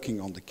not working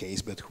on the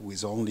case, but who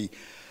is only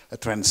a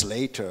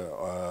translator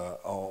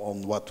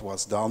on what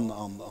was done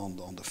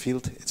on the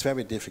field. It's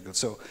very difficult.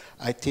 So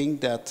I think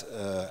that,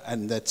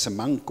 and that's a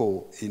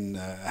manco in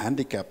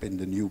handicap in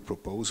the new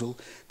proposal,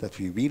 that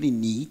we really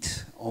need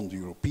on the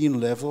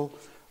European level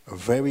a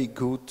very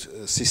good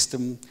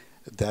system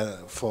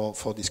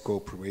for this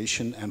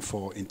cooperation and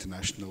for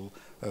international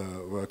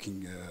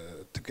working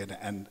together.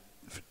 And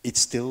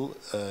it's still,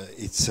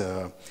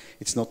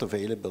 it's not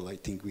available. I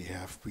think we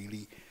have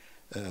really,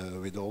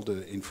 with all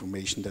the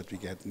information that we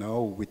get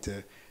now, with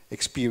the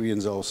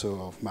experience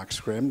also of Max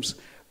Schrems,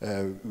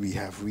 we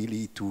have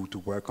really to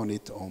work on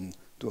it,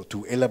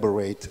 to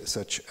elaborate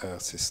such a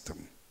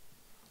system.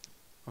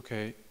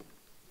 Okay.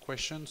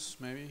 Questions,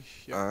 maybe?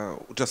 Yeah.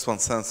 Just one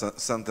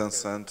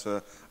sentence,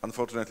 and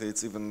unfortunately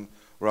it's even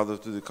rather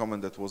to the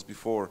comment that was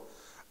before.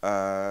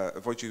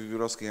 Wojciech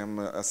Wiewiórowski, I'm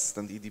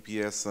assistant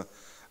EDPS,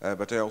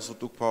 but I also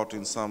took part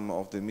in some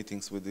of the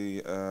meetings with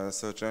the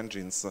search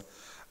engines.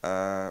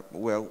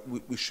 Well,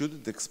 we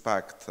shouldn't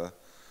expect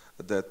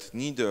that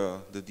neither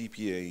the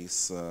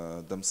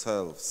DPAs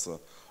themselves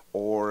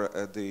or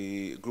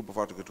the group of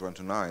Article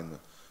 29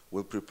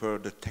 will prepare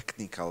the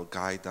technical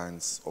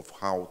guidelines of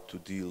how to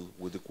deal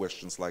with the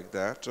questions like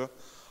that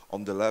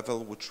on the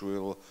level which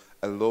will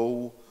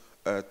allow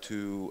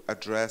to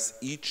address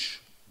each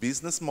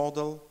business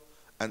model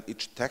and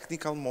each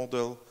technical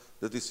model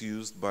that is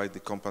used by the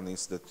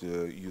companies that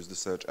use the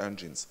search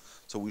engines.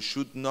 So we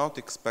should not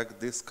expect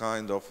this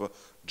kind of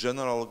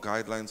general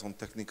guidelines on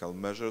technical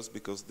measures,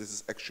 because this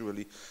is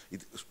actually,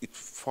 it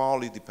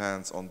farly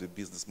depends on the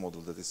business model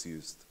that is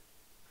used.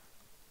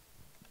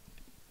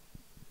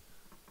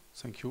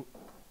 Thank you.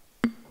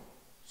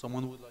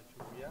 Someone would like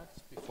to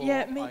react before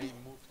I move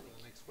to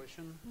the next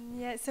question?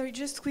 Yeah, so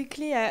just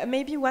quickly,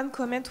 maybe one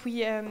comment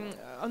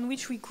on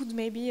which we could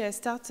maybe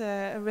start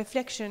a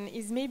reflection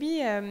is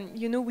maybe,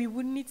 you know, we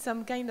would need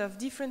some kind of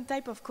different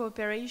type of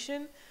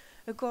cooperation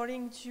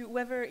according to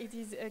whether it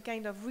is a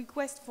kind of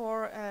request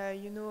for,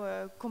 you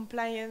know,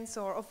 compliance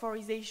or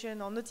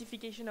authorization or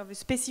notification of a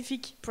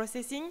specific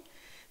processing.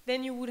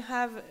 Then you would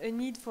have a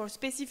need for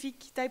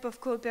specific type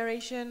of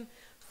cooperation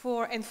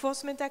for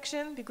enforcement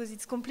action, because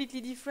it's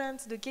completely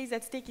different, the case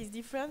at stake is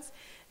different,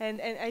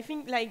 and I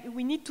think like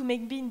we need to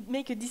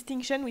make a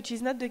distinction, which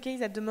is not the case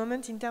at the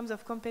moment in terms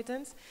of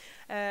competence,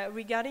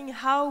 regarding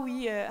how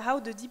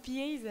the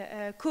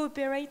DPAs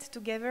cooperate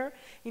together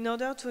in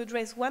order to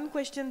address one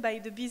question by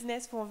the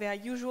business for their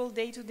usual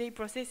day-to-day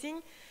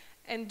processing,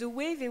 and the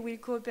way they will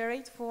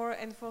cooperate for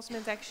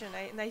enforcement action.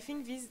 And I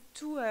think these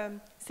two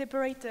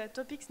separate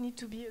topics need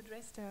to be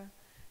addressed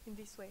in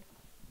this way.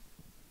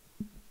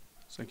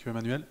 Thank you,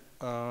 Emmanuelle.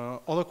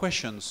 Other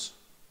questions?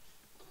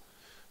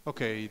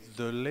 Okay,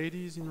 the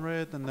ladies in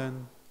red, and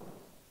then,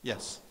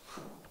 yes.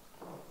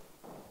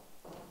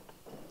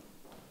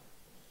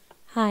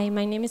 Hi,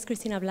 my name is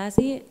Cristina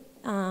Blasi.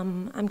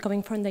 I'm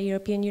coming from the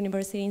European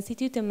University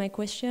Institute, and my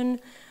question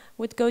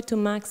would go to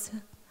Max.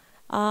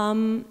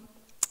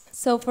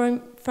 So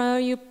from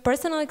your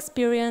personal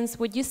experience,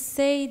 would you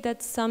say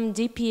that some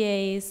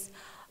DPAs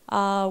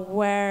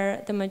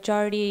where the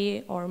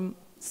majority or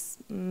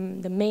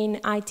the main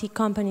IT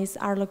companies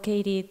are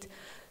located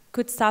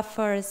could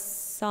suffer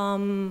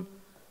some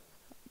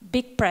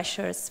big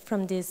pressures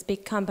from these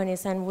big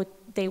companies, and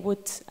they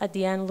would at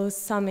the end lose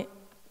some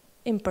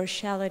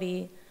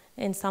impartiality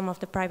in some of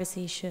the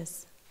privacy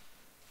issues?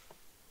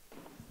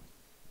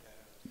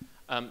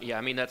 Yeah,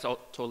 I mean, that's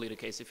totally the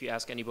case. If you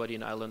ask anybody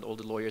in Ireland, all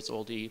the lawyers,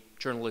 all the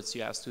journalists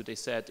you asked who, they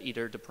said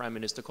either the Prime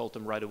Minister called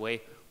them right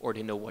away or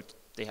they know what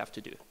they have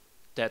to do.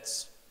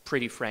 That's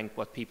pretty frank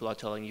what people are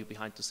telling you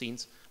behind the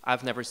scenes.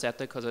 I've never said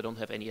that because I don't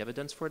have any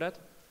evidence for that.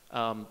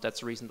 That's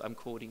the reason I'm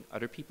quoting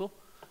other people.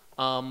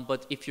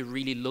 But if you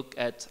really look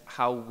at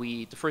how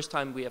the first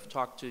time we have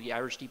talked to the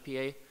Irish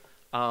DPA,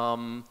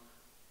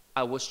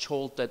 I was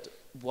told that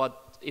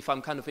if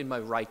I'm kind of in my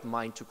right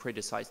mind to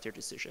criticize their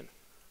decision.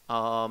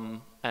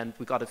 And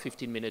we got a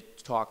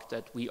 15-minute talk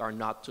that we are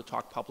not to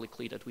talk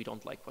publicly, that we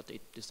don't like what they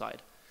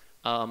decide.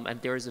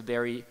 And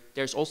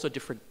there's also a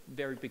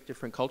very big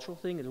different cultural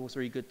thing. It was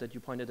very good that you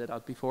pointed that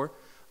out before,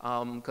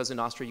 because in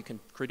Austria you can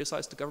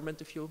criticize the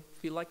government if you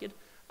feel like it.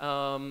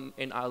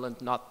 In Ireland,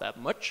 not that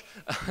much,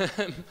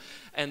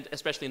 and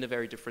especially in a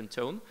very different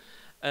tone.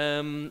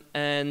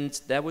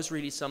 And that was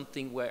really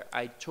something where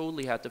I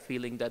totally had the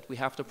feeling that we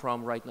have the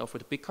problem right now for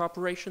the big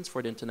corporations,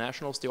 for the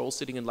internationals. They're all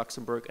sitting in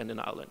Luxembourg and in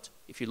Ireland.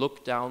 If you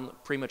look down,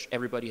 pretty much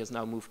everybody has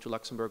now moved to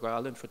Luxembourg or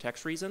Ireland for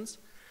tax reasons.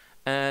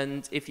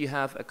 And if you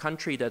have a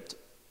country that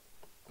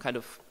kind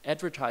of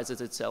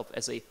advertises itself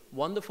as a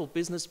wonderful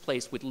business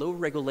place with low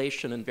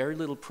regulation and very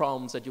little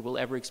problems that you will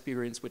ever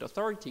experience with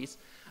authorities,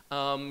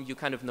 you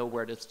kind of know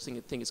where this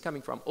thing is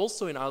coming from.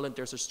 Also in Ireland,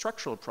 there's a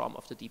structural problem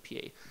of the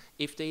DPA.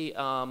 If they,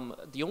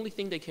 the only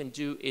thing they can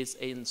do is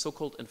a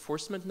so-called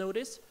enforcement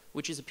notice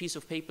which is a piece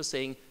of paper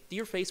saying,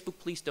 dear Facebook,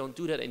 please don't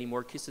do that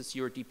anymore because it's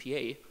your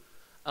DPA,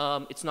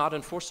 it's not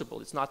enforceable.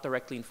 It's not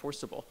directly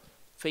enforceable.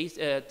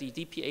 The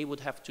DPA would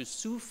have to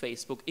sue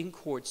Facebook in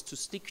courts to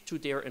stick to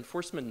their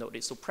enforcement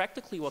notice. So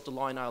practically what the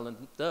law in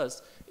Ireland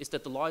does is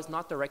that the law is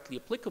not directly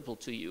applicable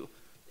to you.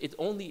 It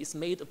only is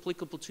made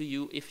applicable to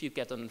you if you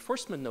get an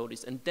enforcement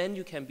notice, and then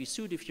you can be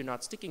sued if you're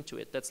not sticking to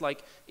it. That's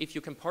like if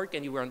you can park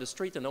anywhere on the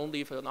street and only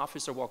if an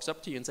officer walks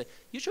up to you and say,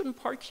 you shouldn't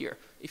park here.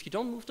 If you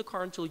don't move the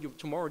car until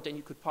tomorrow, then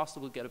you could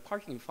possibly get a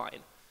parking fine.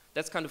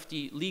 That's kind of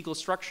the legal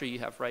structure you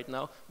have right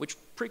now, which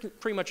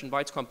pretty much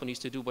invites companies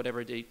to do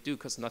whatever they do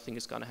because nothing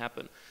is going to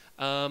happen.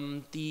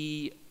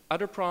 The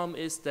other problem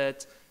is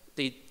that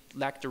they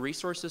lack the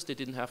resources. They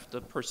didn't have the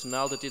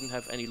personnel. They didn't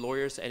have any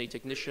lawyers, any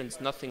technicians,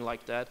 nothing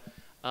like that.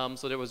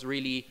 So there was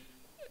really,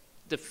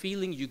 the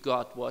feeling you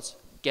got was,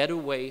 get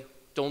away,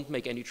 don't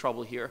make any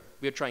trouble here.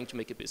 We're trying to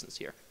make a business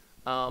here.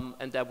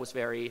 And that was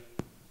very,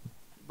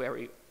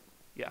 very,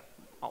 yeah,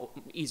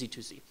 easy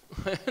to see.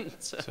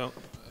 So,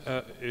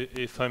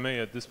 if I may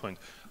at this point,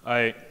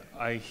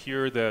 I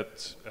hear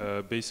that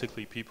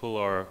basically people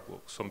are,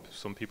 well,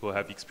 some people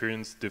have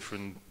experienced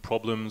different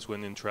problems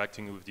when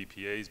interacting with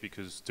DPAs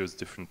because there's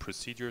different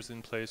procedures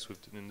in place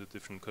within the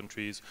different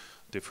countries,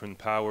 different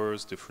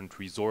powers, different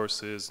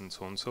resources, and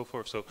so on and so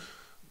forth. So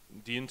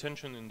the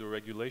intention in the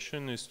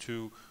regulation is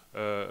to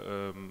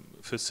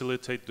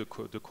facilitate the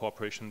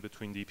cooperation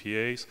between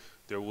DPAs.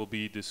 There will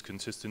be this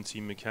consistency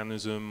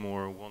mechanism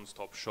or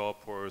one-stop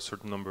shop or a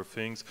certain number of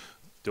things.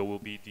 There will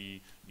be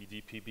the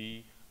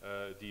EDPB.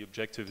 The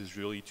objective is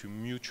really to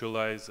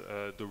mutualize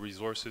the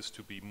resources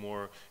to be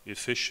more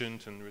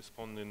efficient and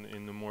respond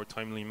in a more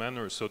timely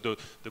manner. So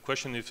the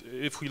question,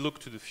 if we look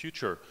to the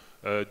future,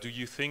 do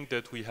you think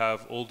that we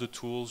have all the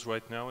tools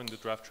right now in the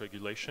draft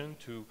regulation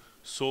to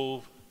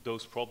solve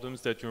those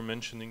problems that you're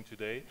mentioning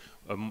today,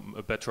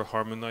 a better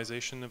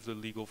harmonization of the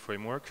legal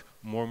framework,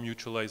 more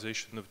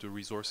mutualization of the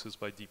resources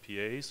by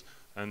DPAs,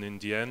 and in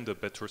the end, a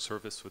better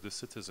service for the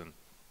citizen?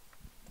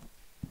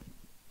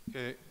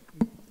 Okay.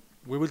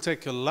 We will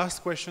take a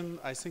last question.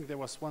 I think there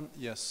was one.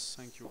 Yes,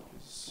 thank you.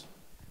 Please.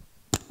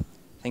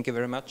 Thank you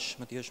very much.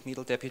 Matthias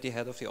Schmiedl, Deputy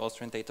Head of the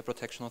Austrian Data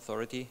Protection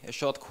Authority. A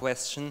short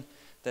question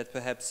that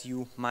perhaps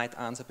you might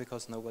answer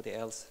because nobody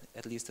else,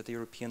 at least at the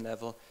European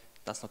level,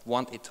 does not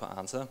want it to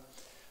answer.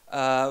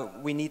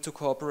 We need to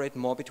cooperate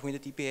more between the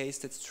DPAs,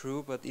 that's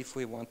true, but if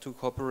we want to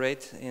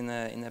cooperate in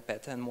a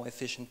better and more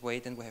efficient way,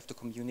 then we have to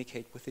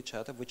communicate with each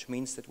other, which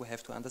means that we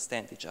have to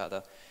understand each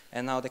other.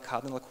 And now the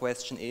cardinal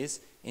question is,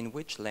 in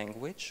which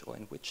language or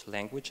in which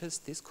languages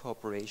this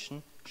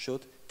cooperation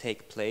should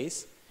take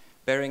place,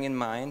 bearing in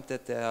mind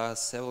that there are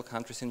several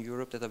countries in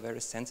Europe that are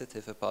very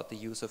sensitive about the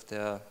use of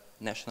their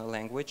national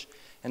language,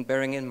 and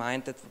bearing in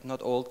mind that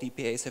not all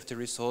DPAs have the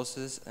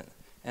resources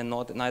and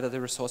neither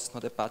the resources nor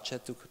the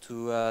budget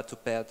to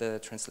bear the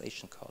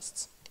translation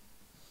costs.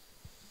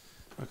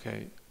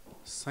 Okay,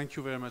 thank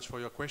you very much for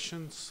your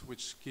questions,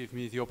 which give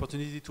me the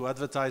opportunity to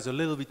advertise a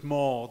little bit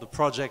more the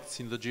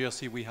projects in the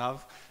JRC we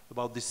have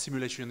about this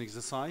simulation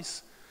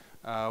exercise.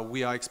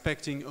 We are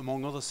expecting,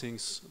 among other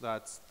things,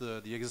 that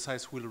the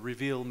exercise will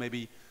reveal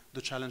maybe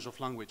the challenge of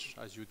language,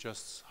 as you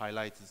just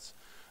highlighted,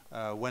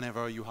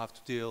 whenever you have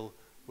to deal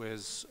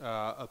with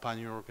a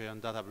pan-European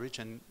data breach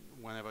and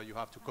whenever you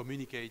have to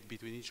communicate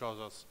between each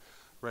other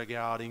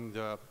regarding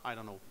the, I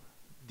don't know,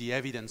 the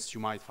evidence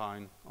you might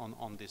find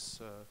on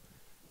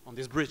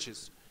these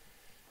breaches.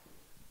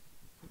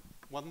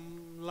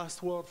 One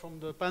last word from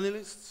the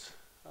panelists.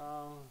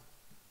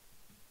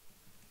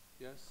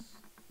 Yes,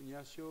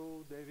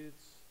 Ignacio, David,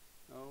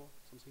 no?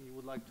 Something you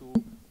would like to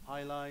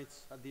highlight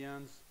at the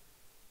end?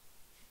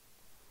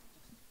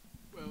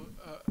 Well,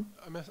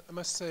 I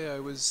must say I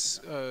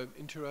was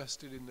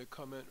interested in the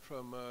comment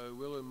from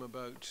Willem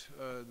about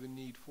the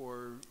need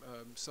for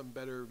some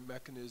better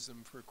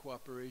mechanism for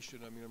cooperation.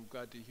 I mean, I'm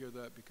glad to hear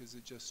that because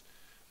it just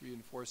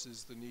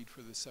reinforces the need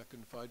for the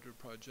second FIDRA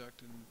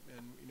project,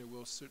 and you know,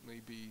 we'll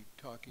certainly be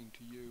talking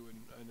to you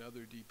and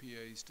other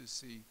DPAs to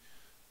see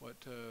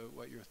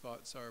what your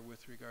thoughts are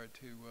with regard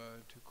to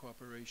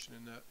cooperation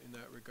in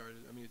that regard.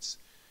 I mean, it's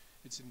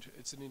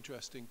an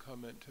interesting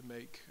comment to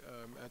make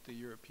at the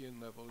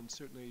European level, and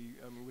certainly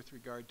with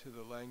regard to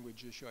the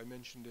language issue, I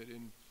mentioned it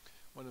in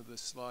one of the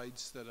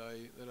slides that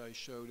I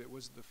showed. It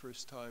wasn't the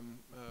first time.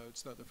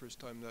 It's not the first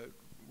time that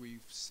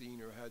we've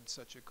seen or had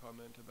such a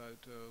comment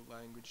about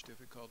language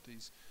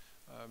difficulties.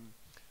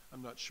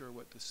 I'm not sure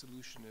what the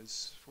solution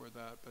is for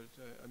that, but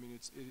I mean,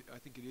 I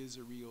think it is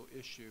a real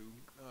issue.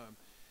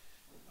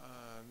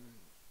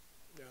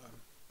 Yeah,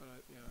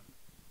 but yeah.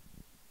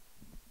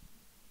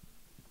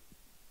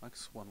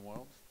 Max, one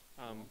word.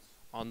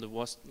 On the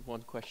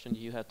one question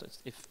you had,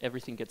 if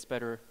everything gets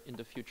better in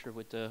the future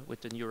with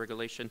the new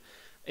regulation,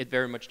 it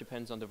very much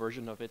depends on the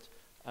version of it.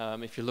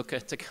 If you look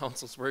at the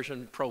council's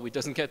version, it probably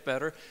doesn't get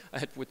better.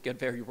 It would get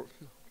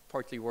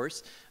partly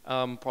worse.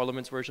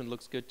 Parliament's version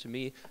looks good to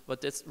me,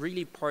 but there's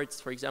really parts,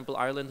 for example,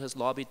 Ireland has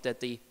lobbied that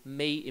they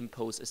may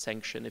impose a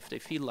sanction if they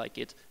feel like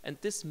it, and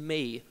this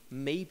may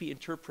be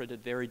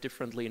interpreted very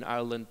differently in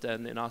Ireland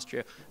than in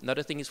Austria.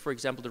 Another thing is, for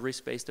example, the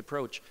risk-based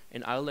approach.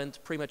 In Ireland,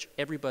 pretty much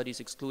everybody's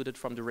excluded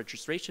from the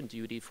registration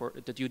duty, for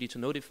the duty to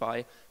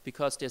notify,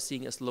 because they're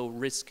seeing as low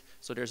risk.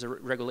 So there's a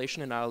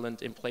regulation in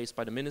Ireland in place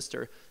by the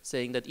minister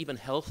saying that even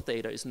health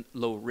data is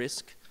low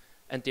risk,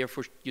 and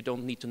therefore you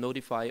don't need to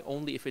notify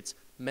only if it's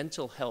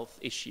mental health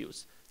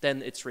issues.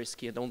 Then it's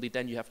risky, and only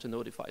then you have to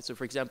notify. So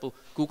for example,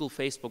 Google,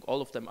 Facebook,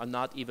 all of them are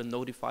not even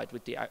notified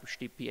with the Irish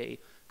DPA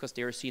because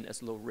they are seen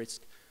as low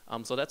risk.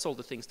 So that's all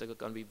the things that are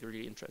going to be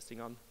really interesting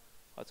on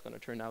how it's going to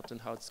turn out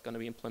and how it's going to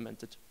be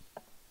implemented.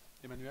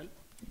 Emmanuelle?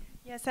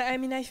 Yes, I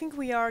mean, I think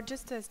we are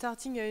just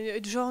starting a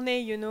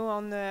journey, you know,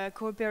 on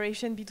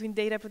cooperation between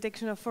data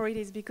protection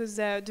authorities, because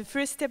the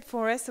first step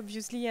for us,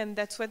 obviously, and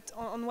that's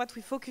on what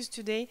we focus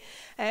today,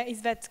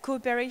 is that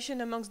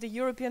cooperation amongst the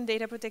European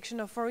Data Protection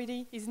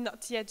Authority is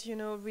not yet, you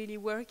know, really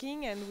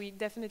working, and we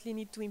definitely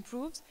need to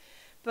improve.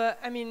 But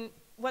I mean,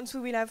 once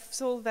we will have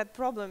solved that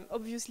problem,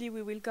 obviously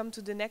we will come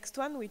to the next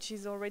one, which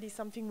is already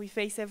something we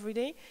face every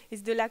day,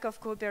 is the lack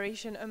of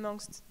cooperation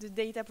amongst the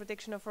data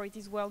protection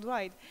authorities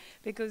worldwide.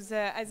 Because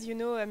as you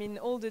know, I mean,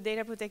 all the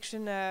data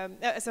protection,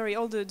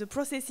 all the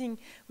processing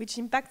which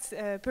impacts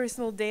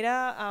personal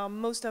data are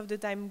most of the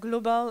time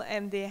global,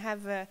 and they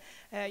have,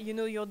 you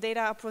know, your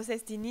data are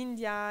processed in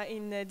India,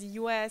 in the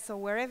US or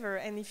wherever,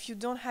 and if you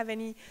don't have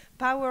any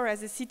power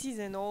as a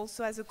citizen or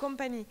also as a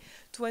company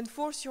to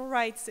enforce your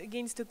rights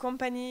against a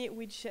company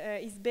which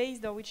is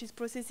based or which is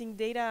processing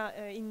data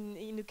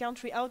in a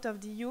country out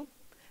of the EU,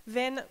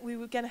 then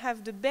we can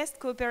have the best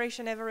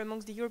cooperation ever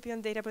amongst the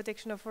European Data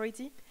Protection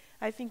Authority.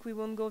 I think we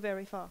won't go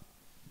very far.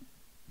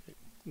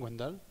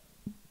 Gwendal,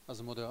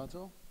 as a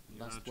moderator?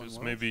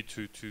 Just maybe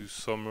to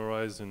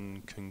summarize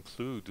and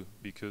conclude,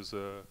 because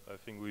I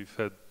think we've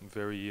had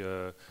very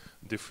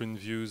different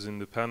views in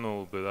the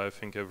panel, but I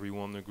think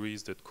everyone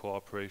agrees that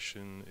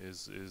cooperation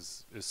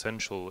is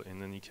essential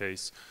in any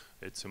case.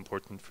 It's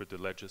important for the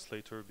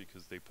legislator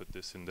because they put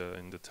this in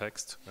the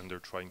text and they're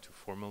trying to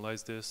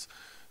formalize this.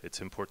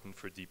 It's important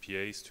for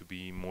DPAs to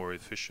be more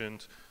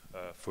efficient,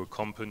 for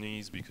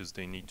companies because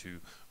they need to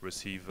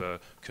receive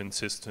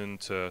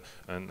consistent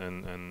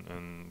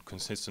and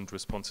consistent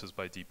responses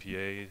by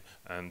DPA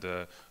and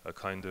a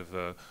kind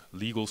of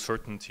legal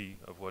certainty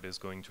of what is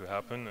going to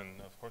happen,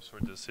 and of course for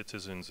the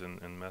citizens,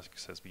 and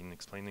Max has been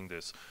explaining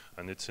this,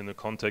 and it's in a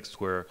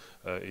context where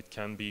it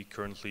can be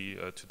currently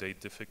today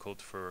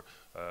difficult for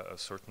a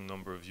certain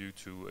number of you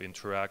to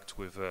interact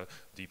with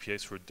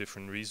DPAs for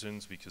different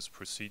reasons, because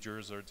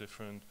procedures are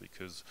different,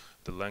 because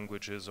the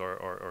languages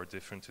are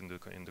different in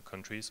the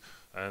countries,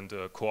 and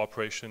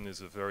cooperation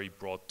is a very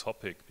broad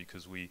topic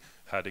because we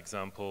had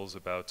examples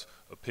about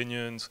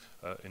opinions,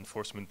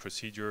 enforcement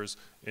procedures,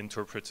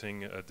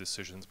 interpreting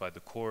decisions by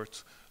the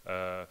court,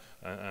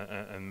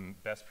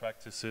 and best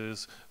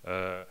practices,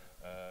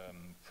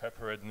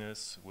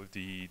 preparedness with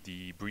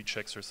the breach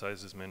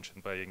exercises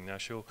mentioned by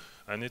Ignacio,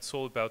 and it's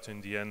all about,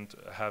 in the end,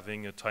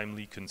 having a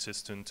timely,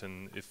 consistent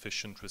and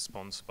efficient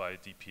response by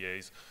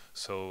DPAs,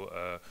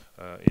 so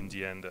in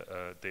the end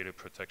data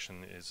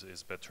protection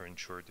is better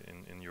ensured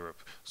in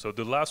Europe. So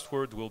the last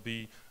word will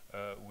be,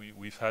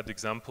 we've had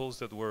examples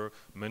that were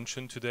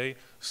mentioned today.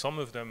 Some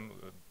of them,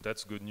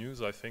 that's good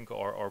news, I think,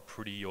 are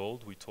pretty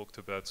old. We talked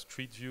about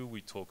Street View,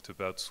 we talked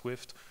about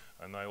SWIFT,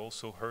 and I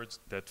also heard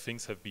that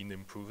things have been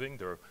improving.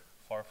 They're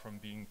far from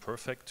being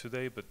perfect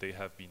today, but they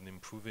have been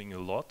improving a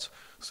lot.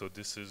 So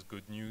this is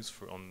good news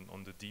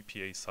on the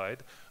DPA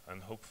side.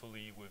 And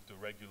hopefully with the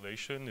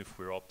regulation, if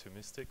we're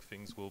optimistic,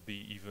 things will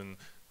be even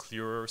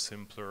clearer,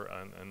 simpler,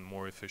 and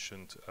more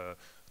efficient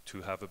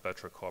to have a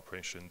better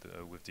cooperation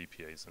with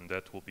DPAs. And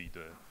that will be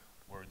the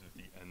word at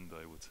the end,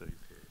 I would say.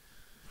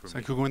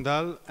 Thank you,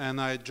 Gwendal. And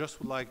I just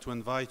would like to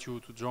invite you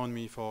to join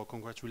me for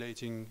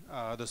congratulating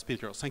the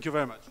speakers. Thank you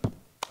very much.